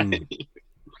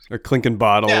 or clinking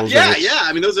bottles. Yeah.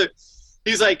 I mean,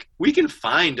 he's like, we can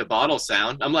find a bottle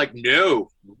sound. I'm like, no,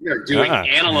 we are doing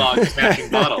analog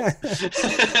smashing bottles.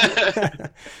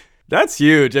 That's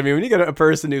huge. I mean, when you get a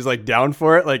person who's like down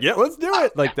for it, like, yeah, let's do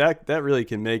it. Like that really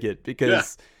can make it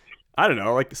because I don't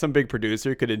know, like some big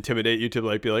producer could intimidate you to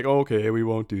like be like, oh, okay, we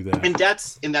won't do that.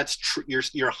 And that's true. You're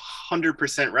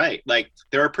 100% right. Like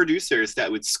there are producers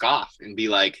that would scoff and be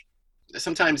like,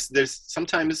 sometimes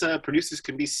producers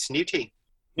can be snooty.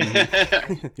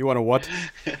 You want to what?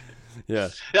 Yeah.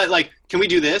 Like, can we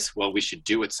do this? Well, we should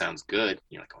do what sounds good.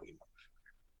 You're like,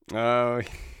 oh,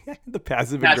 the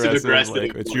passive aggressive.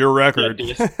 Like, it's your record.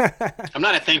 I'm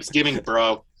not at Thanksgiving,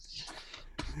 bro.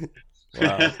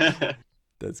 Wow.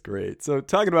 That's great. So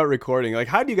talking about recording, like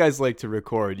how do you guys like to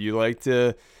record? Do you like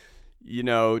to, you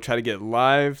know, try to get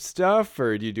live stuff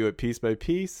or do you do it piece by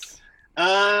piece?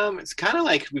 It's kind of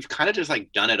like we've kind of just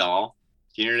like done it all.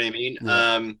 Do you know what I mean?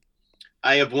 Yeah.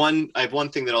 I have one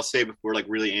thing that I'll say before like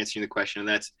really answering the question, and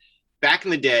that's back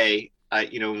in the day,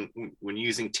 you know, when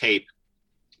using tape,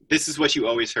 this is what you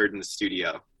always heard in the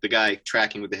studio. The guy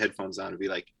tracking with the headphones on would be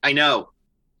like, I know,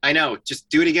 just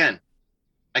do it again.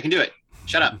 I can do it.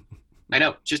 Shut up. I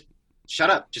know, just shut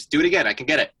up. Just do it again. I can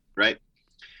get it, right?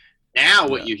 Now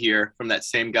what you hear from that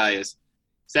same guy is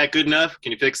that good enough?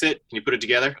 Can you fix it? Can you put it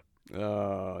together?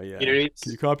 Oh, yeah. You know what I mean?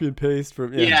 Can you copy and paste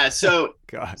from so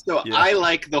God, I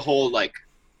like the whole like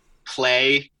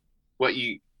play what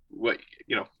you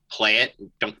know, play it.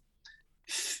 Don't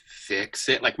fix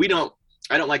it. Like I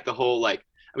don't like the whole like,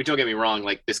 I mean, don't get me wrong,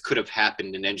 like this could have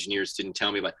happened and engineers didn't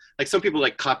tell me, like some people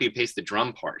like copy and paste the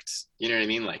drum parts. You know what I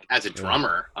mean? Like as a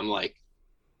drummer, I'm like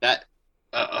that.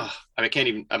 I mean, I can't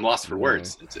even. I'm lost for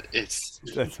words. It's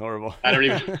that's horrible. I don't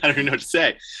even know what to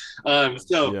say.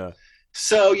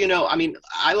 So you know, I mean,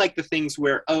 I like the things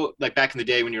where like back in the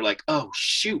day when you're like, oh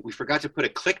shoot, we forgot to put a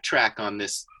click track on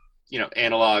this, you know,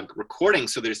 analog recording.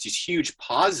 So there's these huge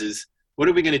pauses. What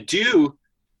are we gonna do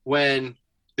when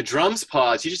the drums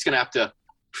pause? You're just gonna have to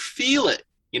feel it.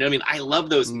 You know what I mean? I love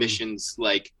those missions,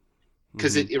 like,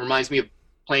 because it reminds me of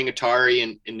playing Atari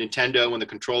and Nintendo when the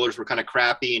controllers were kind of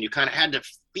crappy and you kind of had to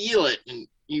feel it and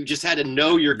you just had to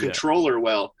know your controller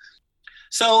well.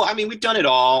 So, I mean, we've done it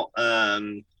all.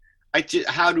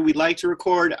 How do we like to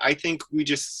record? I think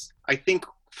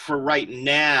for right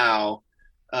now,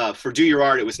 for Do Your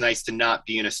Art, it was nice to not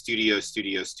be in a studio,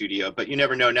 but you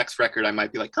never know. Next record, I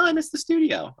might be like, oh, I miss the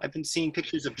studio. I've been seeing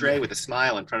pictures of Dre with a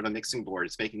smile in front of a mixing board.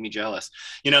 It's making me jealous.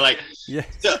 You know, like,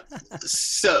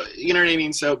 so you know what I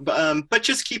mean? So, but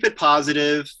just keep it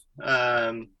positive.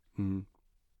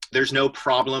 There's no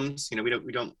problems. You know, we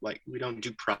don't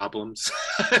do problems.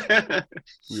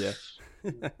 Yeah.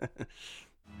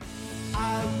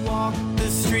 I walk the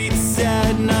streets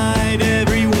at night,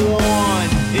 everyone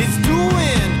is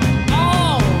doing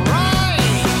alright.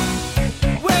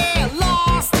 We're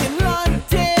lost in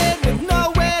London with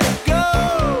nowhere to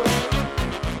go.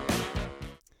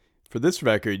 For this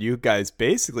record, you guys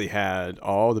basically had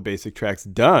all the basic tracks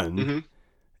done. Mm-hmm.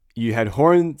 You had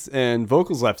horns and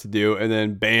vocals left to do, and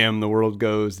then bam, the world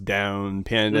goes down,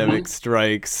 pandemic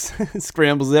strikes,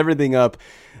 scrambles everything up.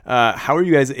 How are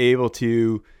you guys able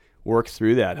to work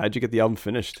through that? How'd you get the album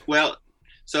finished? Well,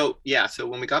 so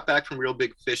when we got back from Real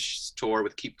Big Fish tour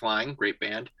with Keep Flying, great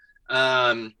band,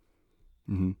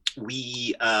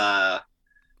 we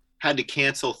had to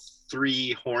cancel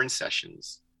 3 horn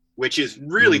sessions, which is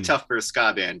really tough for a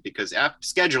ska band because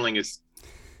scheduling is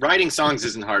writing songs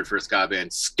isn't hard for a ska band.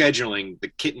 Scheduling the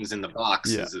kittens in the box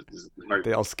is hard.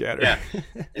 They all scatter. Yeah.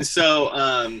 And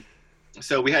so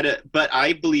so we had to, but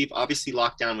I believe obviously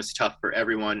lockdown was tough for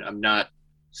everyone. I'm not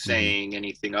saying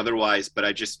anything otherwise, but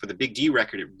I just, for the Big D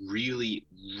record, it really,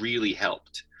 really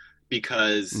helped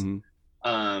because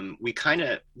we kind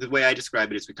of, the way I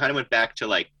describe it is we kind of went back to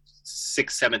like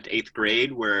 6th, 7th, 8th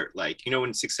grade where like, you know,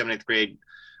 in 6th, 7th, 8th grade,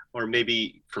 or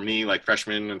maybe for me, like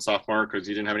freshman and sophomore, because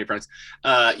you didn't have any friends,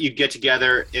 you'd get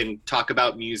together and talk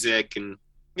about music and,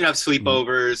 you know, have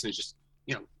sleepovers and just,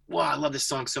 you know, wow, I love this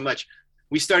song so much.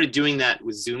 We started doing that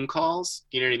with Zoom calls.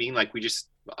 You know what I mean? Like we just,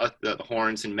 the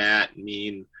Horns and Matt and me,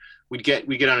 and we'd get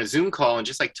on a Zoom call and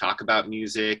just like talk about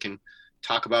music and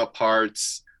talk about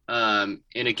parts. And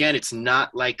again, it's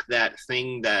not like that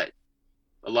thing that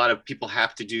a lot of people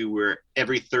have to do where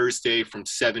every Thursday from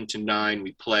 7 to 9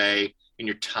 we play and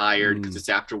you're tired because it's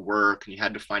after work and you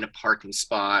had to find a parking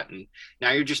spot. And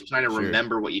now you're just trying to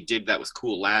remember what you did that was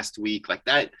cool last week. Like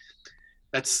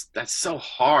that's so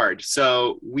hard.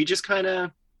 So we just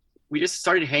started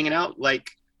hanging out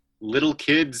like little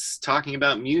kids talking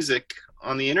about music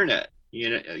on the internet,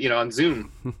 you know, on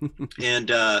Zoom.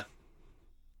 And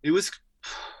it was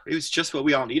just what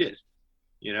we all needed,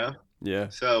 you know? Yeah.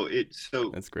 So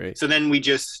that's great. So then we had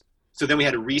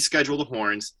to reschedule the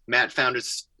Horns. Matt found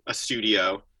a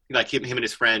studio, like him and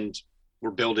his friend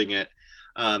were building it.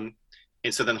 And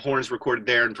so then the Horns recorded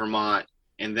there in Vermont.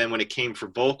 And then when it came for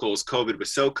vocals, COVID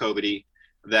was so COVID-y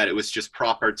that it was just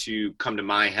proper to come to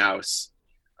my house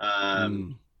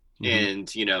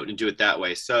and, you know, and do it that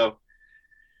way. So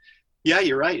yeah,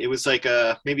 you're right. It was like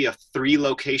maybe a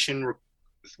 3-location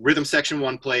rhythm section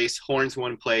one place, horns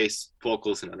one place,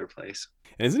 vocals another place.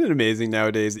 And isn't it amazing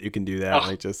nowadays that you can do that?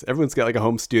 Like just everyone's got like a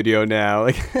home studio now.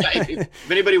 Like if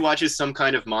anybody watches some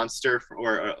kind of Monster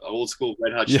or old school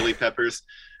Red Hot Chili Peppers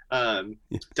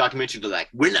documentary, they're like,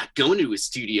 we're not going to a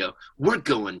studio, we're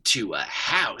going to a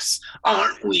house.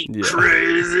 Aren't we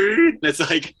crazy? It's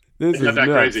like, this is not that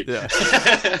crazy.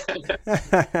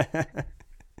 Yeah.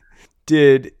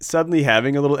 Did suddenly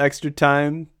having a little extra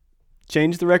time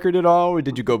change the record at all, or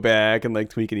did you go back and like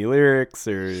tweak any lyrics?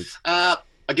 Or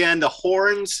again, the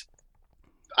Horns,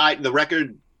 the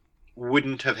record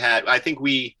wouldn't have had, I think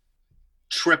we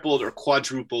tripled or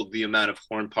quadrupled the amount of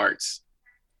horn parts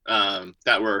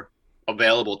that were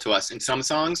available to us in some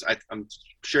songs. I'm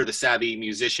sure the savvy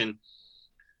musician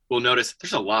will notice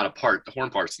there's a lot of the horn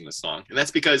parts in this song, and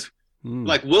that's because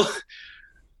like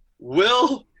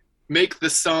we'll make the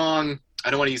song,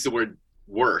 I don't want to use the word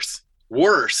worse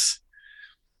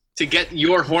to get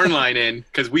your horn line in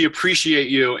because we appreciate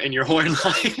you and your horn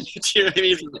line. You know what I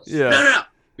mean? Yeah. No.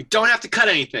 We don't have to cut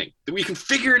anything. We can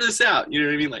figure this out. You know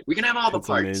what I mean? Like we can have all the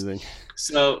parts. Amazing.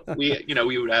 So we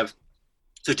would have.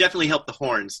 So it definitely helped the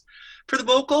horns. For the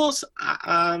vocals,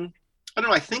 I don't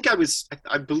know.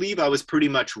 I believe I was pretty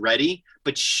much ready.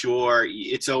 But sure,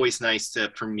 it's always nice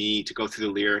for me to go through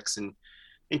the lyrics and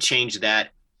change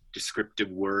that descriptive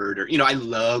word, or, you know, I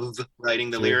love writing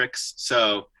the lyrics.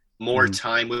 So more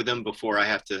time with them before I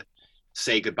have to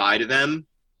say goodbye to them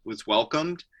was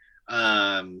welcomed.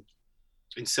 And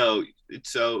so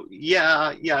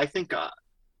yeah, I think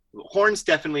horns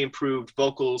definitely improved.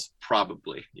 Vocals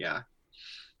probably, yeah.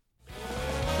 They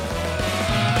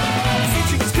said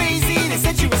she was crazy, they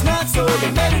said she was nuts, so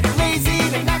they made her lazy,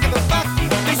 they not give a fuck.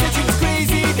 They said she was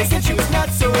crazy, they said she was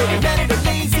nuts, so they made her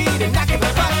lazy, they not give a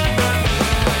fuck.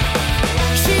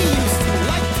 She used to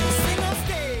like to sing on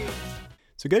stage.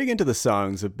 So getting into the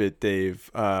songs a bit, Dave,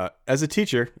 as a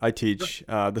teacher, I teach,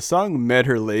 the song Met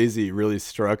Her Lazy really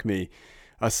struck me.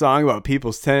 A song about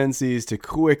people's tendencies to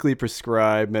quickly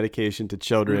prescribe medication to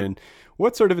children.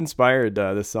 What sort of inspired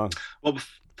this song? Well,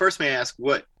 first may I ask,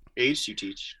 what age do you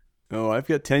teach? Oh, I've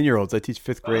got 10-year-olds. I teach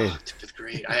 5th grade. Oh, 5th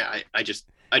grade. I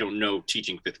don't know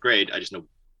teaching 5th grade. I just know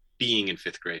being in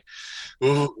 5th grade.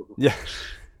 Ooh. Yeah.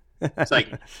 It's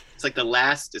almost like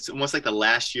the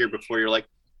last year before you're like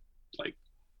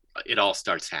it all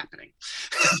starts happening.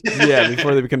 Yeah,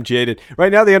 before they become jaded.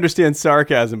 Right now they understand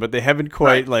sarcasm, but they haven't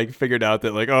quite figured out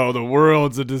that oh, the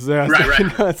world's a disaster.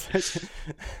 Right.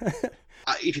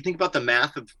 If you think about the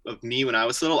math of me when I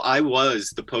was little, I was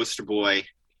the poster boy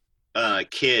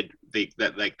kid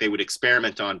that they would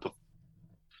experiment on.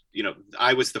 You know,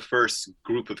 I was the first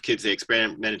group of kids they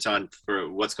experimented on for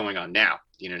what's going on now.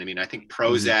 You know what I mean? I think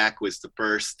Prozac was the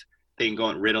first thing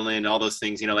going, Ritalin, all those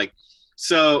things, you know, like,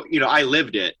 so, you know, I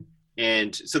lived it.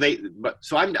 And so I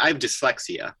have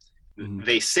dyslexia.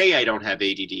 They say I don't have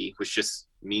ADD, which just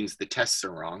means the tests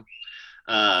are wrong.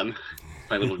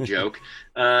 my little joke.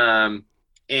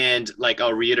 And like,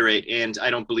 I'll reiterate, and I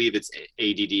don't believe it's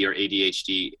ADD or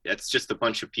ADHD. That's just a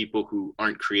bunch of people who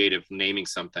aren't creative naming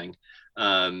something.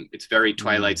 It's very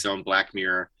Twilight Zone, Black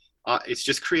Mirror. It's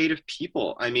just creative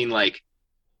people. I mean,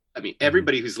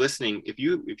 everybody who's listening, if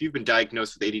you've been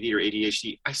diagnosed with ADD or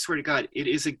ADHD, I swear to God, it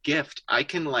is a gift. I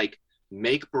can like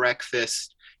make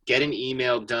breakfast, get an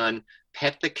email done,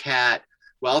 pet the cat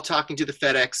while talking to the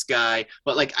FedEx guy.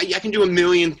 But like, I can do a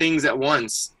million things at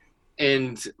once.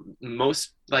 And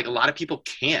a lot of people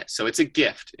can't. So it's a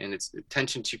gift, and it's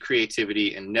attention to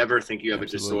creativity, and never think you have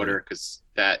Absolutely. a disorder, because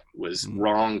that was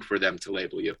wrong for them to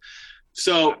label you.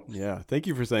 So yeah, thank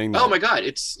you for saying that. oh my God,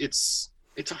 it's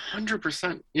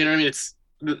 100%. You know what I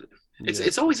mean?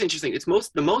 It's always interesting.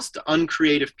 The most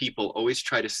uncreative people always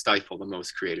try to stifle the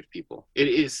most creative people. It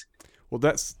is. Well,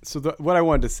 what I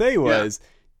wanted to say was,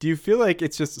 do you feel like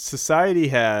it's just society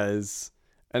has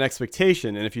an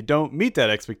expectation, and if you don't meet that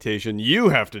expectation, you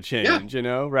have to change,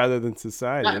 rather than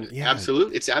society?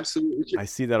 Absolutely. It's absolutely true. I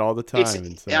see that all the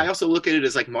time. I also look at it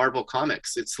as like Marvel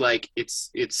Comics. It's like,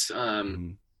 it's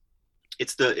some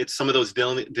of those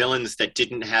villains that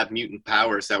didn't have mutant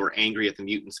powers that were angry at the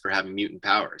mutants for having mutant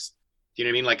powers. Do you know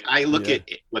what I mean? Like, I look at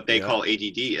what they call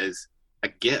ADD as a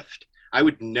gift. I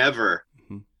would never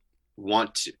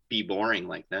want to be boring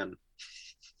like them.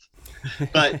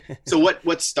 But so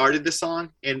what started the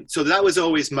song? And so that was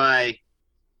always my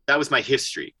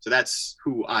history. So that's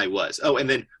who I was. Oh, and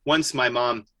then once my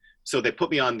mom, so they put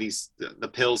me on the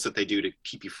pills that they do to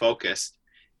keep you focused.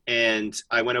 And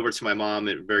I went over to my mom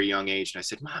at a very young age, and I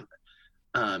said, Mom,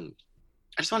 I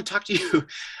just want to talk to you.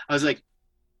 I was like,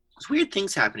 there's weird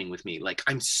things happening with me. Like,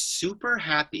 I'm super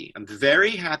happy. I'm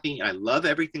very happy. And I love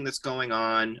everything that's going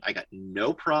on. I got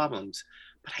no problems,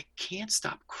 but I can't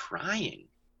stop crying.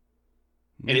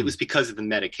 And it was because of the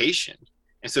medication.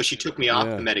 And so she took me off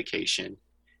the medication.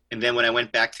 And then when I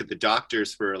went back to the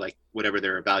doctors for like whatever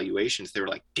their evaluations, they were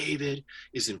like, David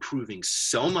is improving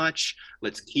so much.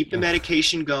 Let's keep the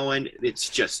medication going. It's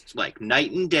just like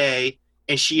night and day.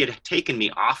 And she had taken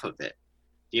me off of it.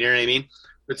 You know what I mean?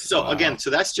 But so again, so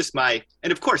that's just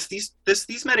and of course these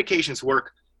medications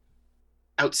work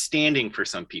outstanding for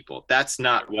some people. That's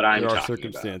not what I'm talking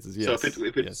circumstances, about. Yes.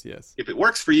 So if it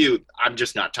works for you, I'm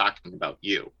just not talking about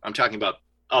you. I'm talking about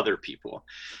other people.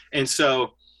 And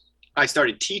so I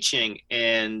started teaching,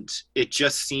 and it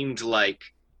just seemed like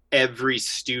every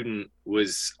student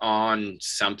was on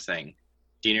something.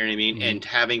 Do you know what I mean? And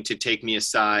having to take me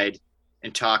aside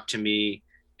and talk to me,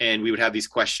 and we would have these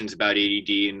questions about ADD,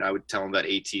 and I would tell them about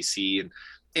ATC,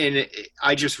 and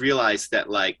I just realized that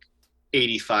like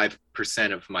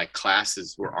 85% of my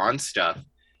classes were on stuff.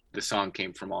 The song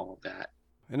came from all of that.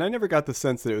 And I never got the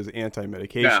sense that it was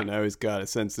anti-medication. I always got a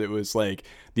sense that it was like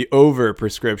the over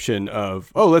prescription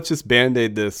of, let's just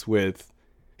Band-Aid this with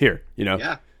here,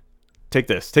 take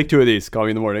this, take 2 of these, call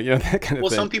me in the morning, that kind of thing.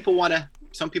 Well, some people want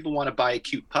to buy a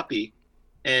cute puppy,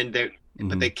 and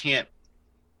but they can't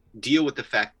deal with the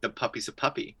fact the puppy's a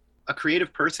puppy. A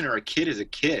creative person or a kid is a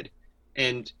kid.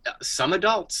 And some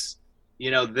adults,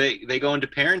 they go into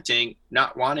parenting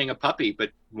not wanting a puppy,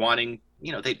 but wanting,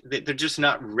 they're just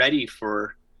not ready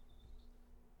for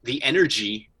the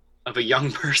energy of a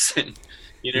young person.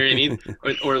 You know what I mean?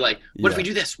 Or like, what if we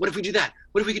do this? What if we do that?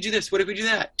 What if we could do this? What if we do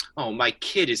that? Oh, my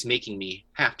kid is making me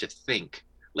have to think.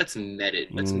 Let's med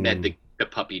it. Let's med the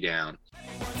puppy down.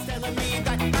 Everyone's telling me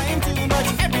that I am too much.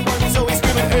 Everyone's always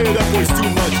screaming, hey, that boy's too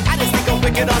much. I just think I'm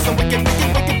wicked, awesome, wicked,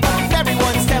 fun.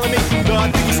 Everyone's telling me, no,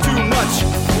 I think he's too much.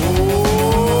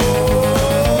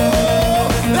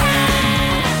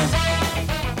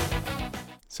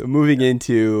 So moving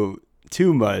into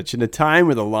Too Much, in a time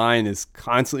where the line is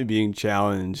constantly being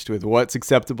challenged with what's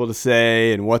acceptable to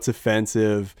say and what's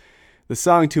offensive, the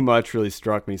song Too Much really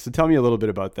struck me. So tell me a little bit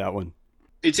about that one.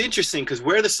 It's interesting because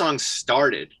where the song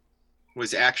started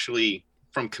was actually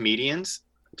from comedians.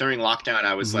 During lockdown,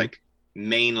 I was like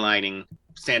mainlining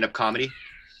stand-up comedy.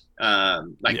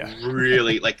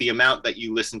 Really, like the amount that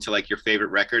you listen to like your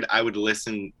favorite record, I would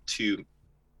listen to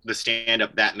the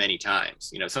stand-up that many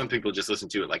times. Some people just listen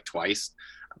to it like twice,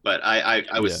 but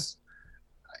I was,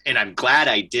 and I'm glad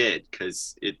I did,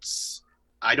 because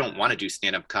I don't want to do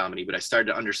stand-up comedy, but I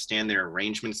started to understand their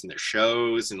arrangements and their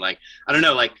shows, and like, I don't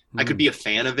know, like I could be a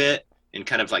fan of it and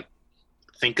kind of like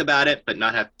think about it, but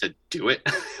not have to do it,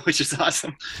 which is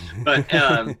awesome. But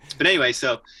anyway,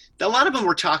 so a lot of them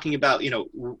were talking about,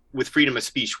 with freedom of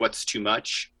speech, what's too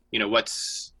much,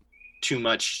 what's too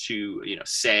much to,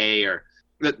 say, or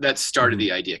that started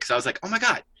the idea. Cause I was like, oh my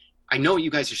God, I know what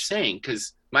you guys are saying.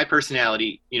 Cause my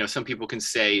personality, some people can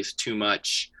say is too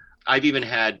much. I've even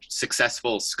had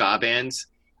successful ska bands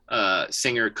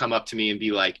singer come up to me and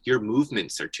be like, your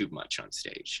movements are too much on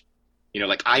stage.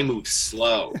 Like I move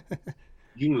slow.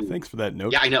 You move. Thanks for that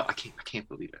note. Yeah, I know. I can't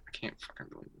believe it. I can't fucking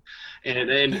believe it. And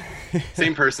then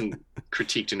same person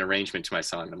critiqued an arrangement to my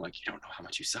song. And I'm like, you don't know how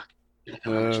much you suck. You don't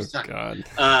know how much you suck. God.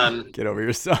 Get over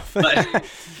yourself. but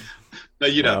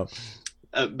Wow.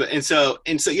 and so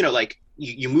like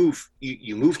you move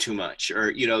too much,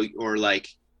 or or like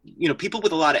people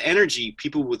with a lot of energy,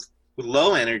 people with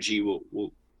low energy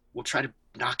will try to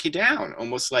knock you down,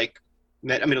 almost like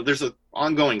there's an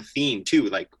ongoing theme too,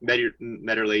 like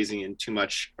Mederlazy and Too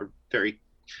Much are very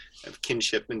of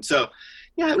kinship. And so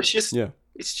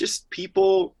it's just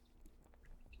people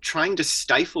trying to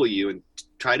stifle you and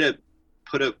try to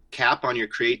put a cap on your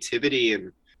creativity,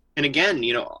 and again,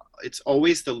 it's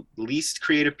always the least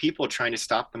creative people trying to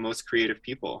stop the most creative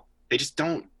people. They just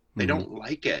don't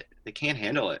like it. They can't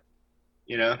handle it,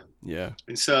 Yeah.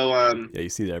 And so you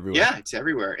see that everywhere. Yeah, it's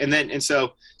everywhere. And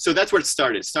so that's where it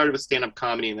started. It started with stand-up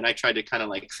comedy, and then I tried to kind of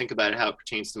like think about how it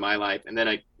pertains to my life, and then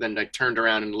I turned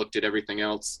around and looked at everything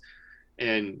else.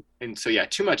 And so yeah,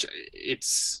 Too Much,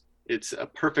 it's a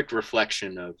perfect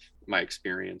reflection of my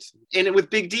experience. And with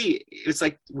Big D, it's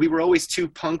like we were always too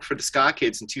punk for the ska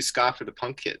kids and too ska for the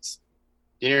punk kids.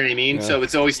 You know what I mean? Yeah. So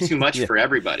it's always too much for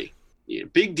everybody.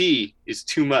 Big D is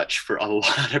too much for a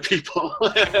lot of people.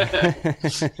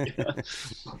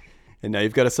 And now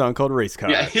you've got a song called Race Car.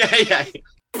 Yeah.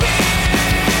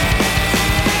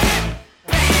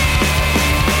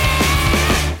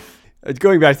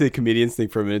 Going back to the comedians thing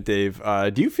for a minute, Dave,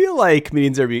 do you feel like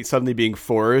comedians are suddenly being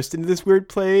forced into this weird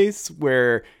place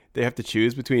where they have to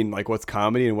choose between like what's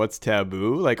comedy and what's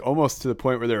taboo, like almost to the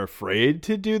point where they're afraid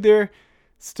to do their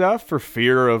stuff for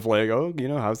fear of like, oh,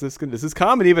 how's this this is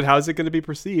comedy, but how's it going to be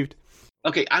perceived?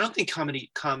 Okay, I don't think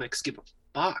comics give a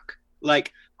fuck.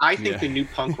 Like, I think the new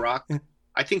punk rock,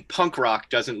 I think punk rock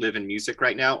doesn't live in music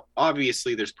right now.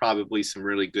 Obviously, there's probably some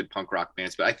really good punk rock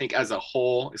bands, but I think as a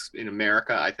whole in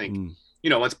America, I think,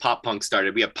 once pop punk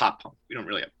started, we have pop punk. We don't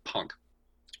really have punk.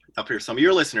 Up here, some of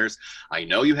your listeners, I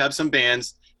know you have some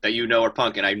bands that are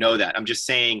punk, and I know that. I'm just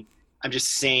saying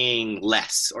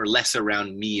less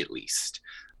around me, at least.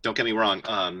 Don't get me wrong.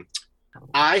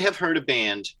 I have heard a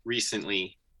band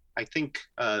recently. I think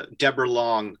Deborah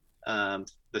Long,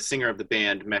 the singer of the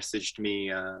band, messaged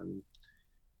me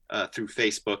through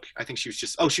Facebook. I think she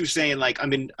was saying like,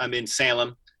 I'm in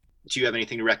Salem. Do you have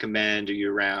anything to recommend? Are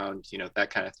you around?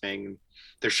 That kind of thing.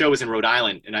 Their show was in Rhode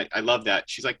Island, and I love that.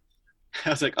 She's like,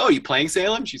 I was like, oh, you playing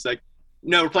Salem? She's like,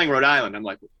 no, we're playing Rhode Island. I'm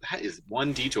like, that is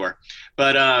one detour.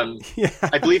 But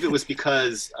I believe it was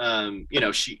because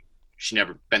she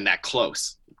never been that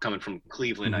close, coming from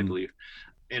Cleveland, I believe.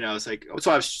 And I was like,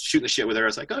 so I was shooting the shit with her. I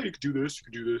was like, oh, you could do this.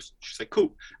 She's like, cool.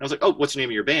 And I was like, oh, what's the name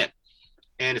of your band?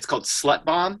 And it's called Slut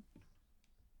Bomb.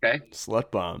 Okay.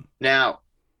 Slut Bomb. Now,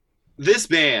 this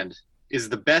band is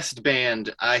the best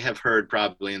band I have heard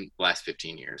probably in the last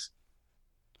 15 years.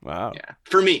 Wow. Yeah.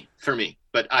 For me.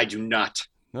 But I do not,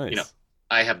 nice.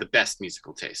 I have the best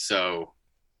musical taste. So,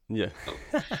 yeah.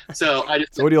 So what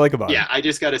do you like about it? Yeah, I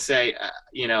just got to say,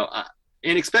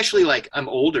 and especially like I'm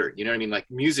older, you know what I mean? Like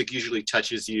music usually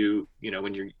touches you,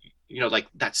 when you're, like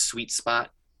that sweet spot,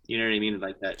 you know what I mean?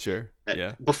 Like that. Sure.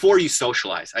 Yeah. Before you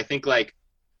socialize, I think like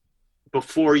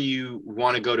before you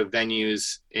want to go to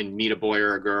venues and meet a boy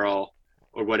or a girl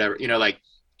or whatever, like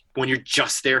when you're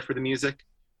just there for the music,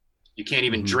 you can't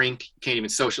even drink, you can't even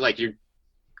social, like you're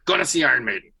going to see Iron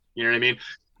Maiden, you know what I mean?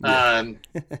 Yeah.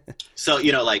 So,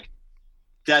 like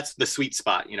that's the sweet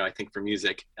spot, I think for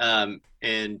music. And,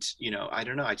 I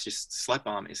don't know, I just Slut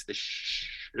Bomb is the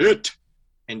shit.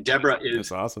 And Deborah is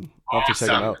That's awesome. I'll have to check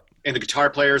it out. And the guitar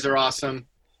players are awesome.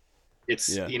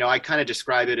 It's, I kind of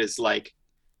describe it as like,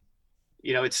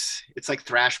 it's like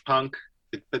thrash punk,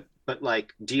 but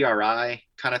like DRI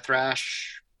kind of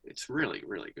thrash. It's really,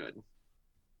 really good.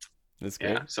 That's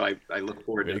great. Yeah. So I look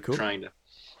forward to trying to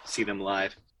see them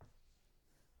live.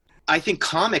 I think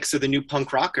comics are the new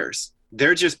punk rockers.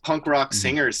 They're just punk rock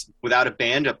singers without a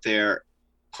band up there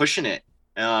pushing it.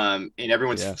 And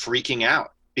everyone's freaking out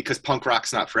because punk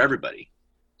rock's not for everybody.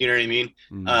 You know what I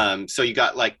mean? So you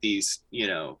got like these,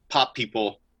 pop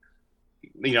people,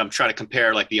 I'm trying to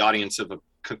compare like the audience of a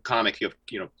comic. You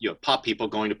have pop people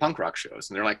going to punk rock shows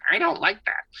and they're like, I don't like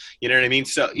that. You know what I mean?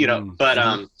 So,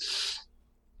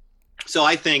 so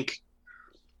I think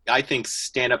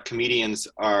stand-up comedians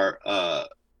are,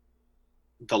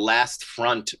 the last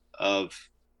front of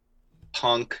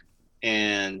punk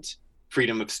and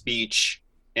freedom of speech,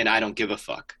 and I don't give a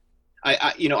fuck.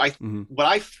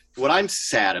 What I'm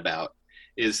sad about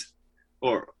is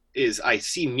I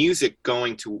see music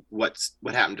going to what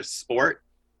happened to sport.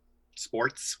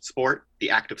 sport, the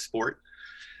act of sport.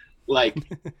 Like,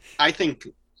 I think,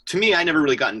 to me, I never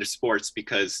really got into sports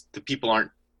because the people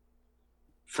aren't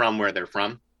from where they're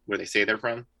from, where they say they're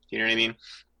from. You know what I mean?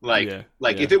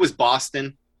 Like if it was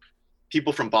Boston,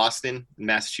 people from Boston,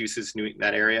 Massachusetts,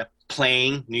 that area,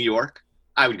 playing New York,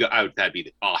 that'd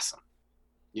be awesome.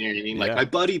 You know what I mean? Like, my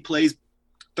buddy plays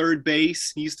third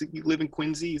base. He used to live in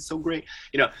Quincy. It's so great.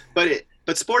 You know,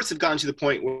 but sports have gotten to the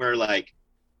point where, like,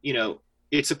 you know,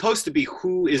 it's supposed to be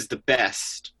who is the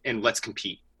best and let's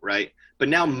compete, right? But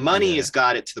now money has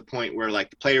got it to the point where, like,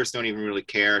 the players don't even really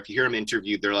care. If you hear them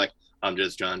interviewed, they're like, I'm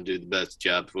just trying to do the best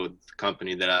job for the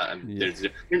company that I'm.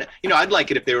 You know, I'd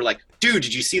like it if they were like, dude,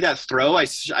 did you see that throw? I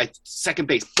second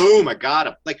base, boom, I got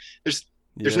him. Like, there's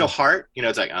no heart. You know,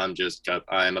 it's like,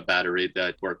 I'm a battery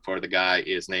that worked for the guy.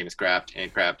 His name is Kraft,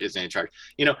 and Kraft is in charge.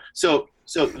 You know, so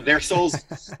their souls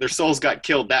got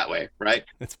killed that way, right?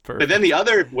 That's perfect. But then the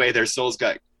other way their souls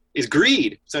is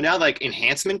greed. So now, like,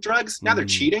 enhancement drugs, now they're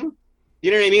cheating. You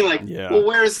know what I mean? Like, well,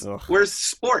 where's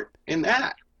sport in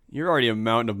that? You're already a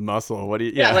mountain of muscle. What do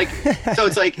you? Yeah, like, so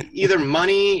it's like either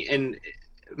money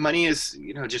is,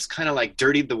 you know, just kind of like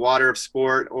dirtied the water of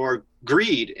sport, or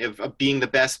greed of being the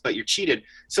best, but you're cheated.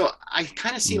 So I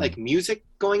kind of see like music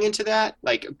going into that.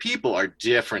 Like, people are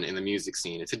different in the music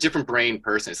scene. It's a different brain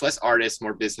person. It's less artists,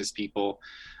 more business people,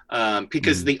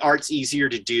 because the art's easier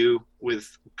to do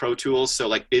with Pro Tools. So,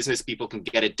 like, business people can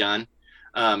get it done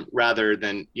rather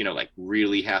than, you know, like,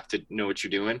 really have to know what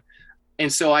you're doing.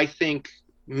 And so I think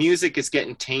music is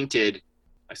getting tainted.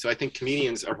 So I think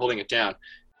comedians are holding it down.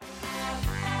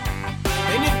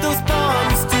 And if those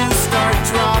bombs do start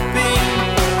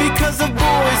dropping because of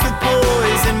boys with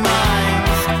boys in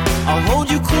minds, I'll hold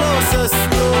you closer,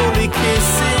 slowly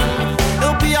kissing.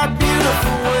 It'll be our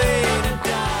beautiful way to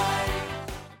die.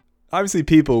 Obviously,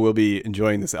 people will be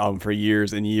enjoying this album for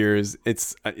years and years.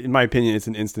 It's, in my opinion, it's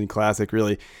an instant classic,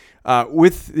 really.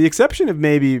 With the exception of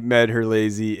maybe Med Her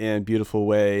Lazy and Beautiful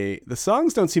Way, the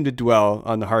songs don't seem to dwell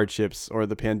on the hardships or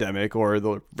the pandemic or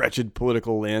the wretched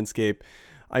political landscape.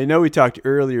 I know we talked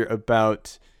earlier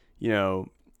about, you know,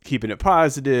 keeping it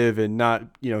positive and not,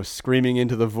 you know, screaming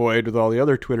into the void with all the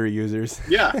other Twitter users.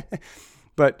 Yeah.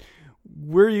 But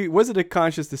was it a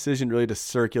conscious decision really to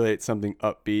circulate something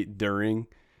upbeat during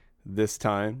this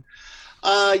time?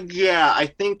 Yeah, I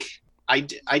think I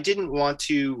didn't want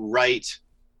to write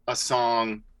a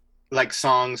song, like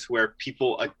songs where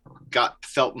people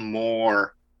felt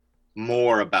more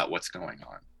about what's going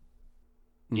on.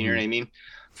 You know what I mean?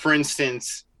 For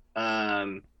instance,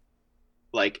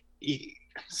 like,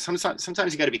 sometimes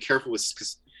you got to be careful with,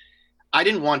 because I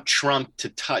didn't want Trump to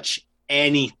touch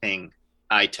anything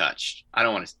I touched. I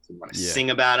don't want to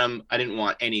sing about him. I didn't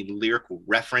want any lyrical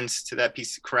reference to that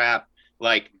piece of crap.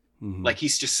 Like, like,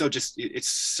 he's just it's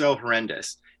so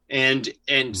horrendous. And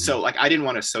so, like, I didn't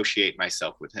want to associate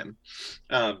myself with him.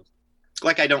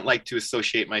 Like, I don't like to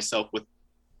associate myself with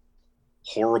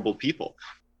horrible people.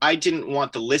 I didn't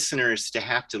want the listeners to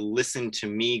have to listen to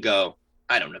me go,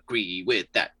 I don't agree with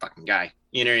that fucking guy.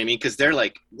 You know what I mean? Because they're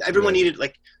like, everyone needed,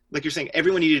 like you're saying,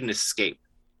 everyone needed an escape.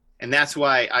 And that's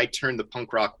why I turned the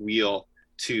punk rock wheel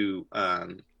to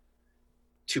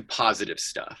positive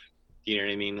stuff. You know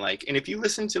what I mean? Like, and if you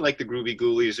listen to, like, the Groovy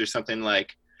Ghoulies or something,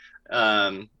 like,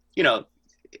 you know,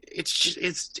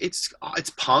 it's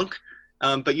punk,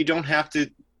 but you don't have to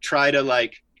try to,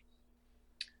 like,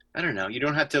 I don't know, you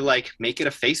don't have to, like, make it a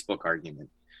Facebook argument.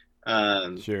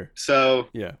 Sure. So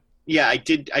yeah, I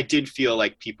did feel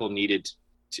like people needed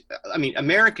to, I mean,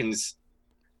 Americans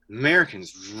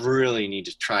really need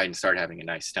to try and start having a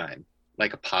nice time,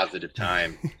 like a positive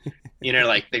time. You know,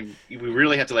 like, we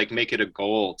really have to, like, make it a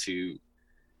goal to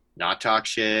not talk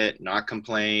shit, not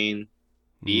complain,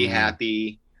 be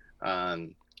happy. A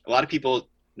lot of people,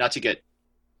 not to get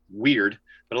weird,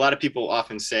 but a lot of people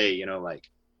often say, you know, like,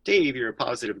 Dave, you're a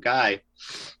positive guy.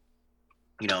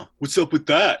 You know, what's up with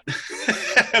that?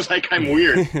 Like, I'm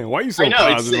weird. Why are you so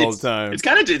positive all the time? It's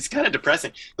kind of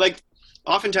depressing. Like,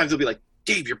 oftentimes they'll be like,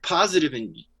 Dave, you're positive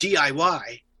in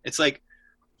DIY. It's like,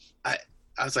 I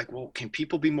was like, well, can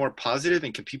people be more positive,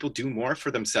 and can people do more for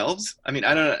themselves? I mean,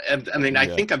 I don't know. I mean, I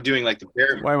think I'm doing, like, the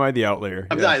bare. Why am I the outlier?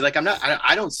 I'm not, like, I'm not.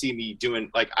 I don't see me doing,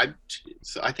 like,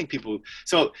 So I think people.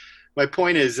 So my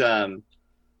point is, I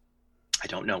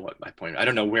don't know what my point. I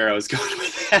don't know where I was going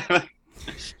with that.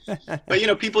 But, you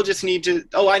know, people just need to.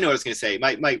 Oh, I know what I was going to say.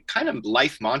 My kind of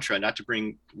life mantra, not to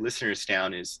bring listeners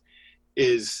down,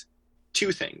 is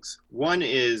two things. One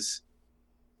is,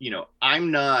 you know,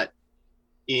 I'm not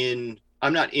in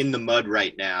the mud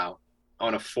right now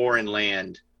on a foreign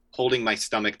land, holding my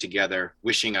stomach together,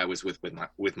 wishing I was with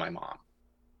my mom.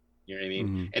 You know what I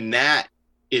mean? And that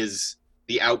is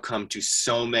the outcome to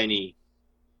so many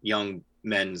young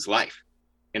men's life.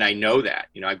 And I know that,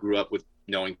 you know, I grew up with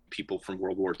knowing people from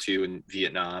World War II and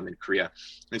Vietnam and Korea.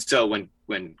 And so when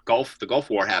the Gulf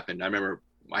War happened, I remember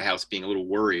my house being a little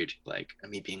worried, like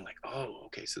me being like, oh,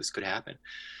 okay, so this could happen.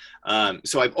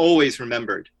 So I've always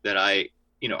remembered that I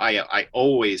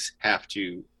always have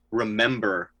to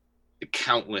remember the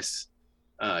countless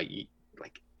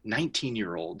like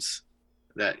 19-year-olds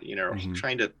that, you know, are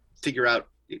trying to figure out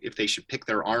if they should pick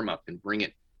their arm up and bring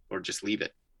it or just leave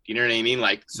it. You know what I mean?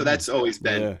 Like, so that's always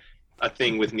been a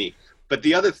thing with me. But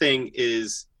the other thing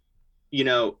is, you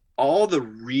know, all the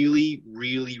really,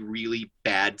 really, really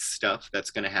bad stuff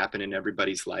that's going to happen in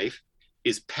everybody's life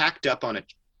is packed up on a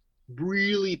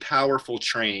really powerful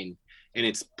train, and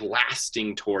it's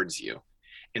blasting towards you.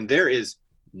 And there is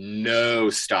no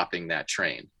stopping that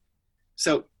train.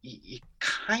 So you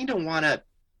kind of want to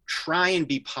try and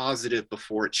be positive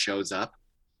before it shows up.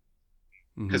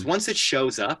 Because once it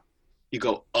shows up, you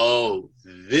go, oh,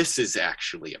 this is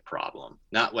actually a problem,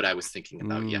 not what I was thinking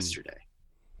about yesterday.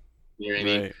 You know what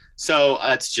I mean? So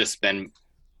it's just been,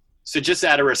 so just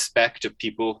out of respect of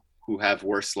people who have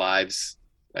worse lives,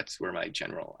 that's where my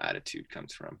general attitude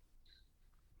comes from.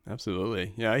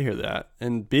 Absolutely. Yeah, I hear that.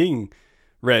 And being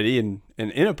ready and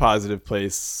in a positive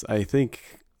place, I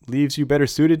think leaves you better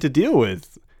suited to deal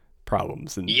with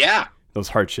problems and those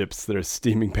hardships that are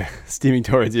steaming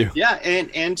towards you. Yeah,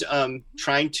 and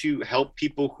trying to help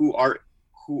people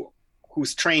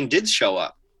whose train did show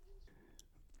up.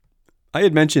 I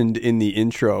had mentioned in the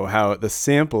intro how the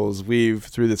samples weave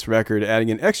through this record, adding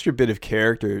an extra bit of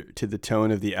character to the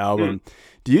tone of the album.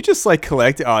 Do you just like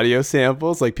collect audio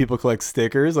samples like people collect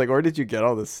stickers? Like, where did you get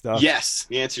all this stuff? Yes,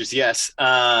 the answer is yes.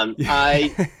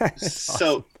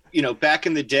 So, you know, back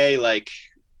in the day, like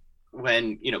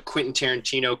when, you know, Quentin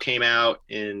Tarantino came out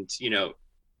and, you know,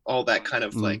 all that kind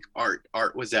of like art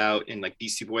was out and like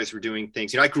Beastie Boys were doing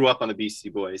things. You know, I grew up on the Beastie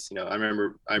Boys. You know, I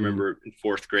remember in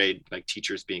fourth grade, like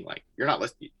teachers being like, you're not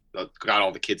listening, got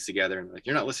all the kids together and like,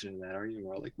 you're not listening to that, are you? And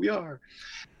we're all like, we are.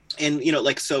 And, you know,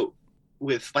 like, so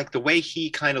with like the way he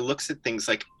kind of looks at things,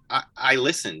 like I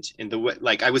listened in the way,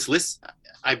 like I listened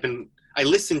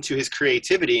to his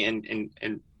creativity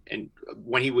and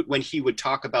when he would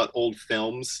talk about old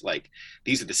films, like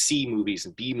these are the C movies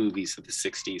and B movies of the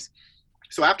 60s.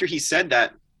 So after he said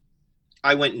that,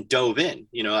 I went and dove in,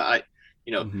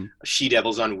 She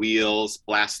Devils on Wheels,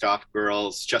 Blast Off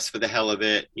Girls, Just for the Hell of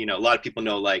It. You know, a lot of people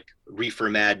know like Reefer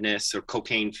Madness or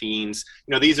Cocaine Fiends.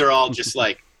 You know, these are all just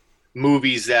like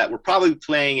movies that were probably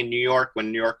playing in New York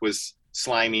when New York was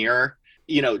slimier,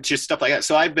 you know, just stuff like that.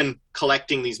 So I've been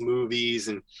collecting these movies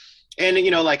and,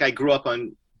 you know, like I grew up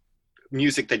on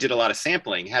music that did a lot of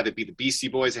sampling, have it be the Beastie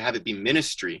Boys or have it be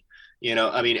Ministry. You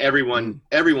know, I mean, everyone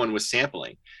was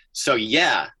sampling. So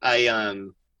yeah, I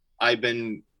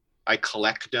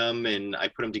collect them and I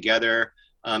put them together.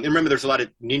 And remember, there's a lot of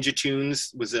Ninja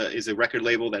Tunes is a record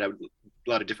label that a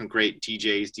lot of different great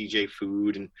DJs, DJ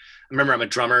Food. And I remember I'm a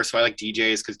drummer, so I like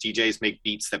DJs because DJs make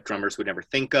beats that drummers would never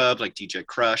think of, like DJ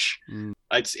Crush.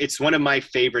 It's one of my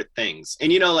favorite things.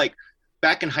 And, you know, like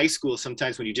back in high school,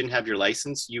 sometimes when you didn't have your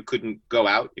license, you couldn't go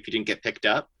out if you didn't get picked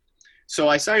up. So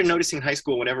I started noticing in high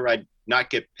school, whenever I'd not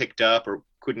get picked up or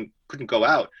couldn't go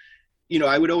out, you know,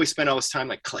 I would always spend all this time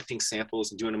like collecting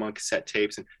samples and doing them on cassette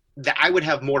tapes. And I would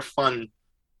have more fun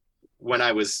when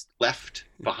I was left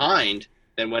behind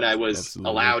than when I was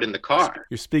allowed in the car.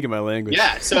 You're speaking my language.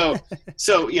 Yeah. So,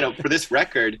 you know, for this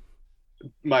record,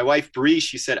 my wife, Bree,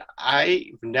 she said,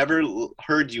 I've never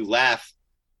heard you laugh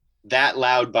that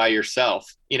loud by yourself,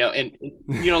 you know. And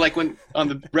you know, like when on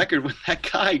the record when that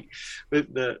guy,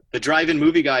 the drive-in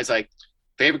movie guy's like,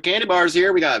 favorite candy bars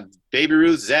here, we got Baby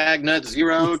Ruth, Zagnut,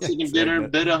 Zero, Chicken Dinner,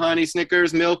 Bit of Honey,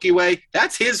 Snickers, Milky Way.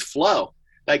 That's his flow.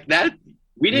 Like that,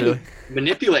 we didn't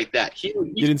manipulate that.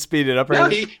 You didn't speed it up,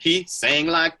 right? No, he sang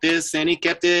like this and he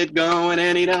kept it going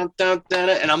and he and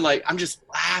I'm like, I'm just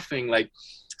laughing, like,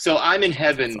 so I'm in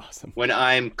heaven when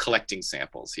I'm collecting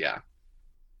samples. Yeah,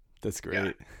 that's great.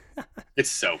 Yeah. It's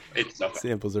so fun.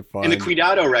 Samples are fun. And the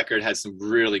Cuidado record has some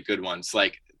really good ones.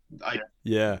 Like,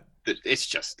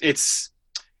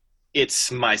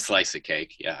 it's my slice of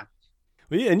cake. Yeah.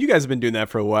 Well, yeah, and you guys have been doing that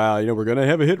for a while. You know, we're gonna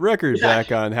have a hit record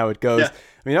back on How It Goes. Yeah.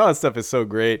 I mean, all that stuff is so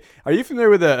great. Are you familiar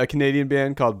with a Canadian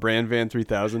band called Brand Van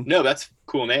 3000? No, that's a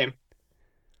cool name.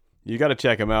 You got to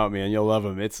check them out, man. You'll love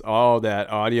them. It's all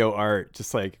that audio art,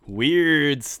 just like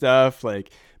weird stuff,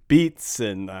 like beats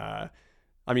and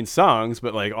songs,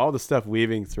 but like all the stuff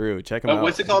weaving through. Check them out.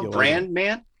 What's it called? Brand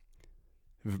Man?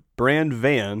 Brand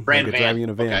Van. Brand Van. Driving in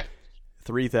a van. Okay.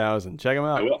 3000. Check them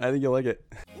out. I think you'll like it.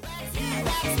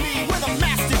 It's me with a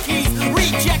master keys.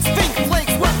 Rejects, finger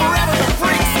flakes, we're forever the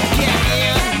freaks. Get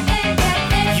in.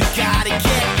 You gotta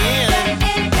get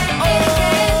in.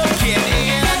 Oh, get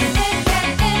in.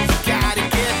 You gotta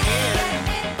get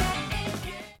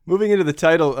in. Moving into the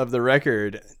title of the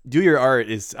record, "Do Your Art"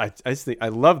 is I just think I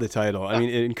love the title. I mean,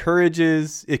 it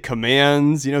encourages, it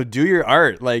commands, do your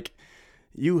art. Like,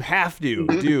 you have to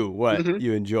do what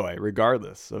you enjoy,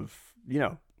 regardless of,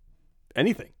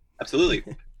 anything. Absolutely.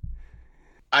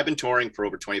 I've been touring for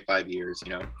over 25 years,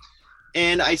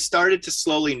 and I started to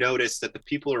slowly notice that the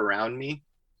people around me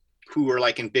who are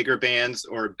like in bigger bands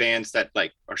or bands that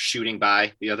like are shooting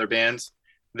by the other bands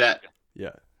that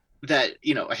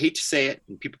I hate to say it,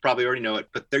 and people probably already know it,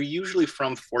 but they're usually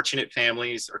from fortunate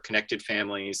families or connected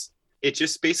families. It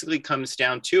just basically comes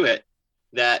down to it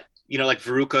that, like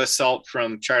Veruca Salt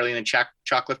from Charlie and the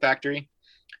Chocolate Factory.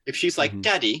 If she's like,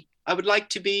 Daddy, I would like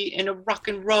to be in a rock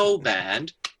and roll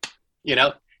band,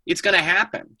 it's going to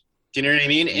happen. Do you know what I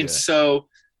mean? Yeah. And so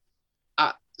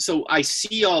I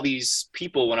see all these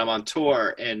people when I'm on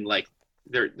tour, and like,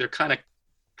 they're kind of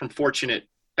from fortunate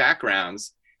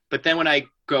backgrounds. But then when I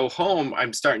go home,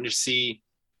 I'm starting to see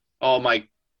all my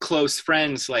close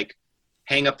friends like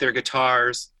hang up their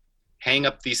guitars, hang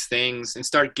up these things, and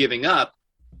start giving up.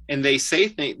 And they say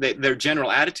that their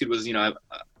general attitude was,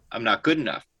 I'm not good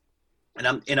enough. And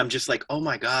I'm just like, oh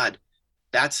my God,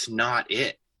 that's not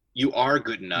it. You are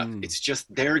good enough. It's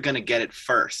just they're going to get it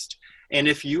first. And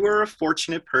if you are a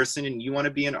fortunate person and you want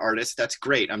to be an artist, that's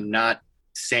great. I'm not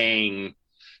saying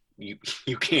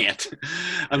you can't.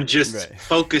 I'm just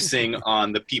focusing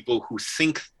on the people who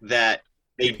think that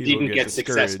they didn't get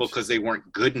successful because they weren't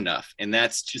good enough. And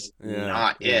that's just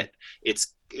not it.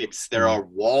 There are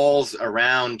walls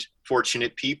around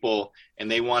fortunate people,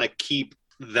 and they want to keep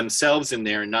themselves in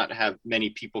there and not have many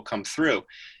people come through.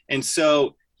 And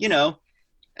so,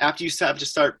 after you have to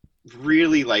start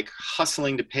really like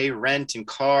hustling to pay rent and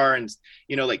car, and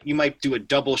like you might do a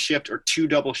double shift or 2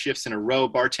 double shifts in a row,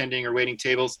 bartending or waiting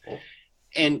tables,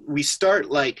 and we start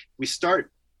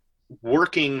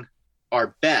working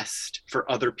our best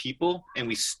for other people, and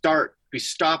we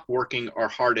stop working our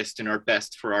hardest and our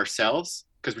best for ourselves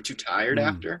because we're too tired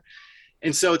after.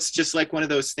 And so it's just like one of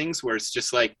those things where it's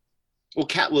just like, well,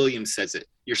 Cat Williams says it,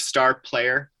 your star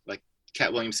player, like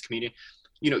Cat Williams, comedian,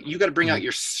 you got to bring out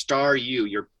your star you,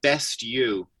 your best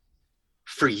you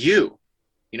for you,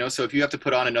 so if you have to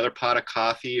put on another pot of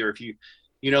coffee, or if you,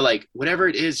 like whatever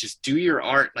it is, just do your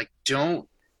art. Like, don't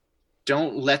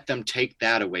let them take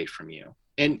that away from you.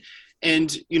 And,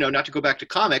 not to go back to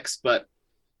comics, but,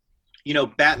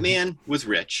 Batman was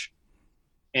rich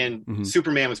and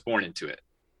Superman was born into it,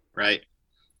 right?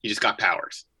 He just got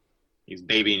powers. He's a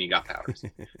baby and he got powers,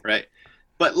 right?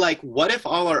 But like, what if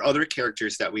all our other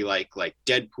characters that we like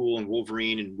Deadpool and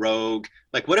Wolverine and Rogue,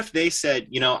 like what if they said,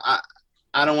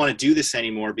 I don't want to do this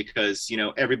anymore because,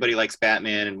 everybody likes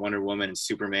Batman and Wonder Woman and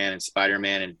Superman and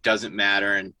Spider-Man, and it doesn't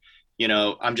matter. And,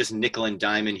 I'm just nickel and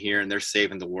diamond here and they're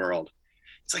saving the world.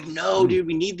 It's like, no, dude,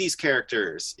 we need these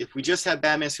characters. If we just have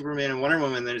Batman, Superman, and Wonder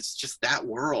Woman, then it's just that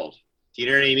world. Do you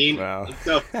know what I mean? Wow.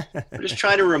 So I'm just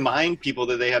trying to remind people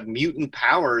that they have mutant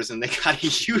powers and they got to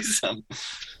use them.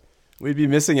 We'd be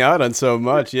missing out on so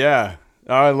much. Yeah.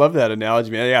 Oh, I love that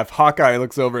analogy, man. Yeah. If Hawkeye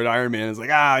looks over at Iron Man and is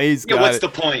like, he's got what's it. the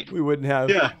point? We wouldn't have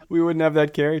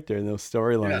that character in those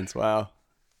storylines. Yeah. Wow.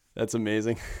 That's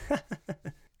amazing.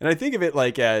 And I think of it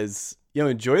like as,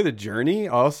 enjoy the journey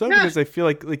also, because I feel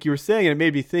like you were saying, and it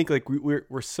made me think like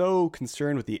we're so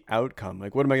concerned with the outcome.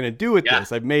 Like, what am I going to do with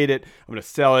this? I've made it. I'm going to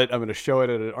sell it. I'm going to show it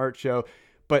at an art show.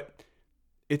 But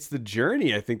it's the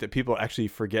journey, I think, that people actually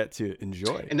forget to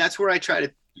enjoy. And that's where I try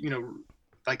to,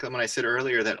 like when I said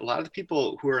earlier, that a lot of the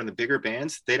people who are in the bigger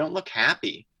bands, they don't look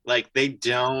happy. Like they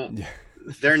don't,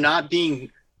 they're not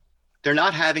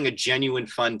having a genuine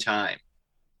fun time.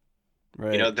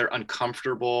 Right. They're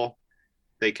uncomfortable.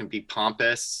 They can be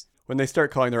pompous. When they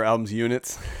start calling their albums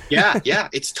units. Yeah.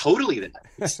 It's totally that.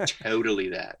 It's totally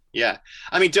that. Yeah.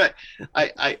 I mean,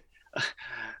 I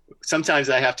sometimes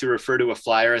I have to refer to a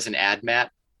flyer as an ad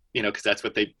mat, because that's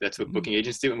what booking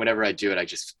agents do. And whenever I do it, I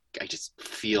just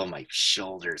feel my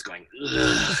shoulders going,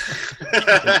 ugh.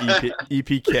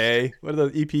 EPK. What are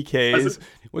those EPKs?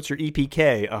 What's your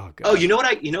EPK? Oh God. Oh, you know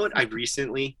what I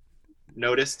recently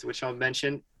noticed, which I'll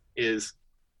mention, is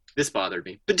this bothered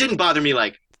me, but didn't bother me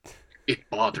like it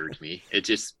bothered me. It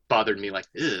just bothered me like,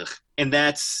 ugh. And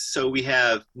that's, so we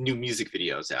have new music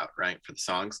videos out, right, for the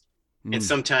songs. And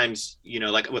sometimes,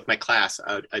 like with my class,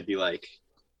 I'd be like,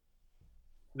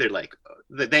 they're like,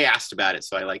 they asked about it.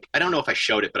 So I don't know if I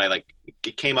showed it, but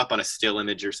it came up on a still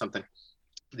image or something,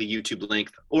 the YouTube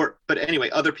link, but anyway,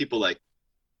 other people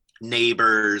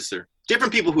neighbors or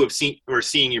different people who are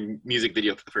seeing your music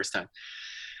video for the first time,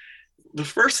 the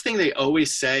first thing they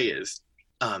always say is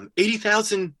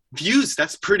 80,000 views.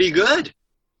 That's pretty good.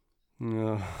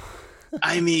 No.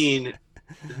 I mean,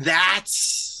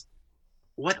 that's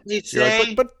what they say.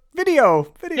 Like, but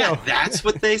video. Yeah, that's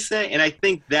what they say. And I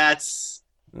think that's,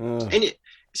 and it's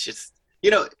just,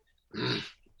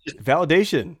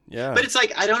 validation. Yeah. But it's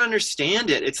like, I don't understand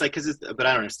it. It's like, but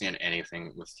I don't understand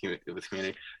anything with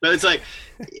humanity. But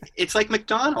it's like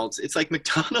McDonald's. It's like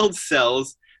McDonald's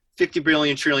sells 50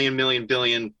 billion, trillion, million,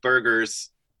 billion burgers,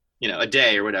 a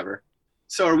day or whatever.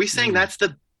 So are we saying that's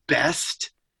the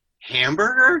best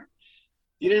hamburger?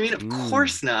 You know what I mean? Of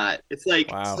course not. It's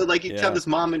like, wow. So like you have this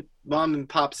mom and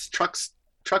pop's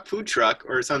food truck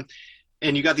or something,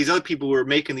 and you got these other people who are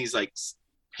making these like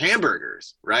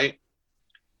hamburgers, right?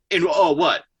 And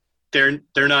what? They're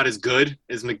not as good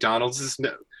as McDonald's.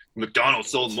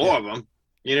 McDonald's sold more of them.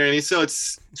 You know what I mean? So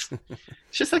it's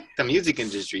just like the music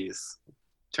industry is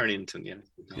turning into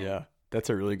Yeah, that's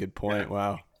a really good point. Yeah.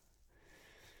 Wow.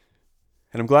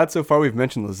 And I'm glad so far we've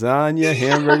mentioned lasagna,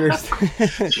 hamburgers.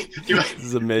 This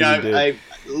is amazing,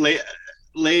 dude.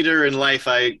 Later in life,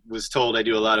 I was told I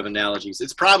do a lot of analogies.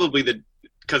 It's probably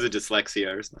because of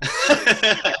dyslexia or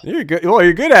something. You're good. Well,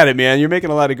 you're good at it, man. You're making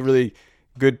a lot of really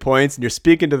good points, and you're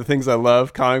speaking to the things I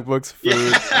love: comic books, food.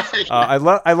 Yeah. I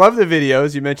love the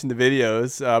videos. You mentioned the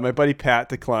videos. My buddy Pat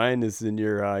Decline is in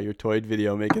your Toyd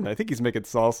video making. I think he's making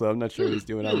salsa. I'm not sure what he's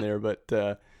doing on there, but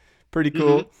pretty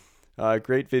cool.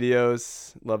 Great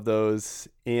videos. Love those.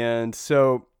 And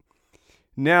so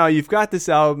now you've got this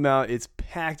album out. It's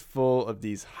packed full of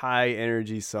these high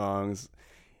energy songs.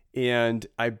 And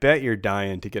I bet you're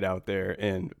dying to get out there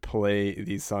and play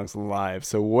these songs live.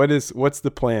 So what's the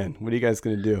plan? What are you guys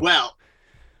going to do? Well,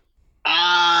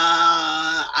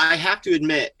 I have to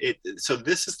admit it. So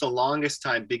this is the longest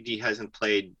time Big D hasn't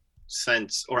played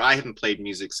I haven't played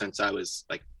music since I was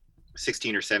like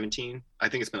 16 or 17. I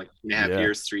think it's been like 2.5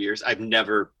 years, 3 years. I've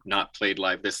never not played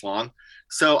live this long.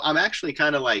 So I'm actually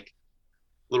kind of like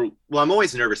I'm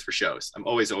always nervous for shows. I'm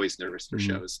always nervous for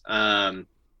shows.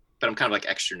 But I'm kind of like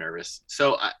extra nervous.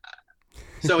 So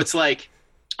it's like,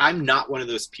 I'm not one of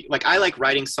those people. Like I like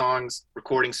writing songs,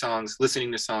 recording songs,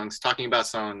 listening to songs, talking about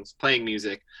songs, playing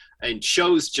music, and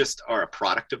shows just are a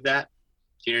product of that.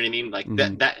 Do you know what I mean? Like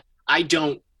that I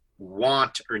don't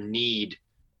want or need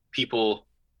people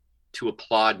to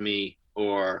applaud me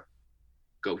or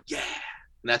go, yeah.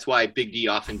 And that's why Big D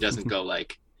often doesn't go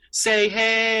like, say,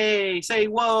 hey, say,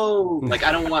 whoa. Like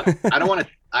I don't want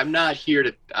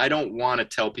to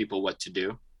tell people what to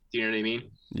do. Do you know what I mean?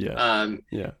 Yeah.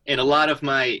 And a lot of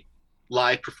my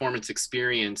live performance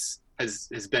experience has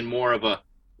been more of a,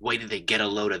 wait till they get a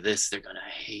load of this, they're going to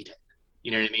hate it.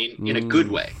 You know what I mean? In a good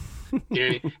way. You know what I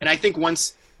mean? And I think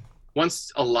once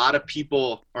a lot of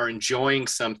people are enjoying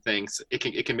some things, it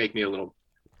can make me a little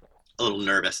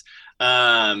nervous.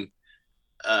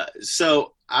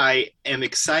 So I am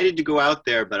excited to go out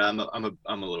there, but I'm a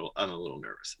little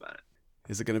nervous about it.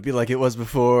 Is it going to be like it was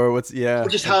before? Or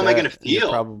just how am I going to feel?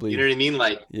 Probably. You know what I mean?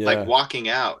 Like walking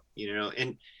out,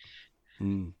 and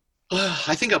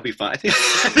I think I'll be fine. I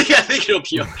think it'll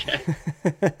be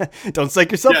okay. Don't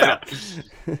psych yourself out.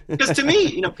 Because to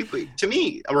me,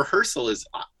 a rehearsal is,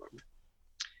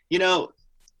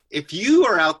 if you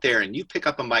are out there and you pick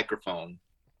up a microphone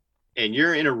and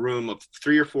you're in a room of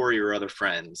 3 or 4 of your other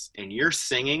friends and you're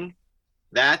singing,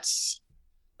 that's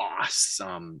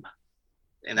awesome.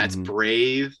 And that's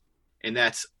brave. And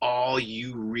that's all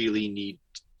you really need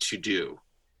to do.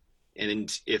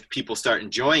 And if people start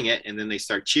enjoying it and then they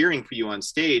start cheering for you on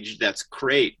stage, that's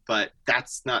great. But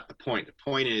that's not the point. The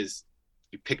point is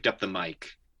you picked up the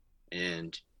mic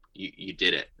and you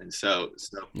did it. And so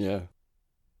yeah.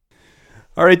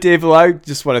 All right, Dave. Well, I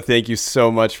just want to thank you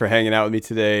so much for hanging out with me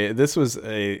today. This was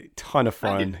a ton of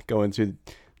fun going through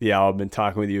the album and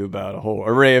talking with you about a whole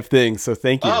array of things. So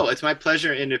thank you. Oh, it's my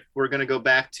pleasure. And if we're going to go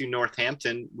back to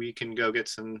Northampton, we can go to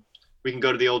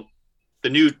the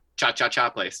new Cha-Cha-Cha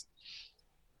place.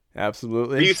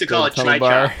 Absolutely. We used to call it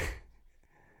Chai-Cha.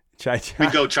 Chai-Cha.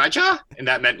 We'd go Chai-Cha, and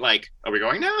that meant like, are we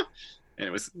going now? And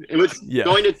it was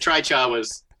going to Chai-Cha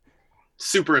was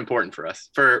super important for us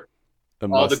for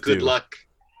all the good luck,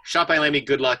 Shot by Lemmy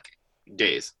good luck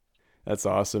days. That's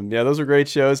awesome. Yeah, those were great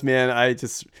shows, man. I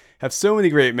just have so many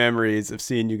great memories of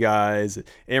seeing you guys at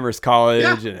Amherst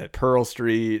College and at Pearl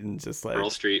Street and just like Pearl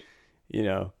Street.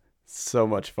 So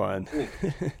much fun.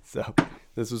 So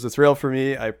this was a thrill for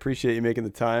me. I appreciate you making the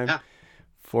time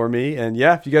for me. And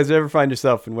if you guys ever find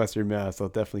yourself in Western Mass, I'll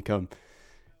definitely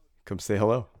come say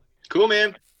hello. Cool,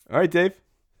 man. All right, Dave.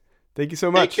 Thank you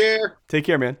so much. Take care. Take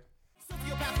care, man.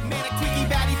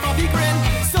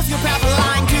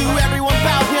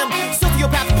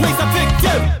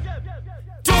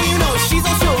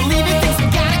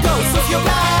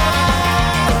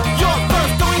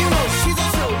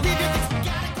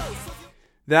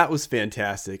 That was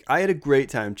fantastic. I had a great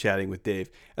time chatting with Dave.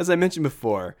 As I mentioned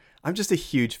before, I'm just a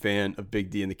huge fan of Big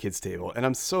D and the Kids Table, and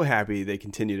I'm so happy they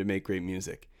continue to make great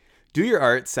music. Do Your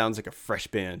Art sounds like a fresh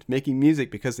band, making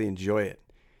music because they enjoy it.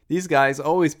 These guys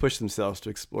always push themselves to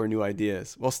explore new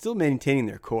ideas, while still maintaining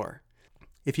their core.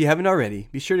 If you haven't already,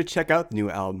 be sure to check out the new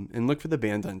album and look for the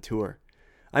band on tour.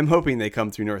 I'm hoping they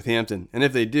come through Northampton, and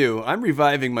if they do, I'm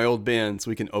reviving my old band so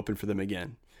we can open for them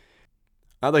again.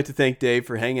 I'd like to thank Dave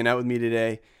for hanging out with me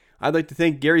today. I'd like to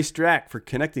thank Gary Strack for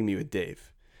connecting me with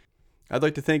Dave. I'd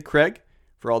like to thank Craig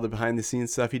for all the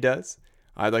behind-the-scenes stuff he does.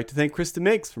 I'd like to thank Krista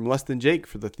Makes from Less Than Jake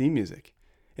for the theme music.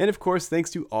 And of course, thanks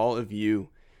to all of you.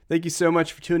 Thank you so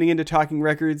much for tuning in to Talking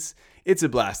Records. It's a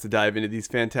blast to dive into these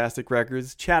fantastic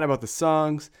records, chat about the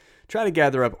songs, try to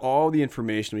gather up all the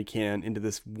information we can into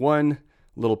this one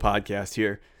little podcast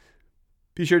here.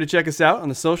 Be sure to check us out on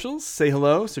the socials, say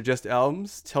hello, suggest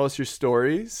albums, tell us your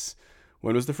stories.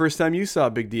 When was the first time you saw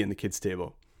Big D and the Kids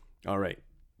Table? All right,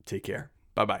 take care.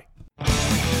 Bye-bye.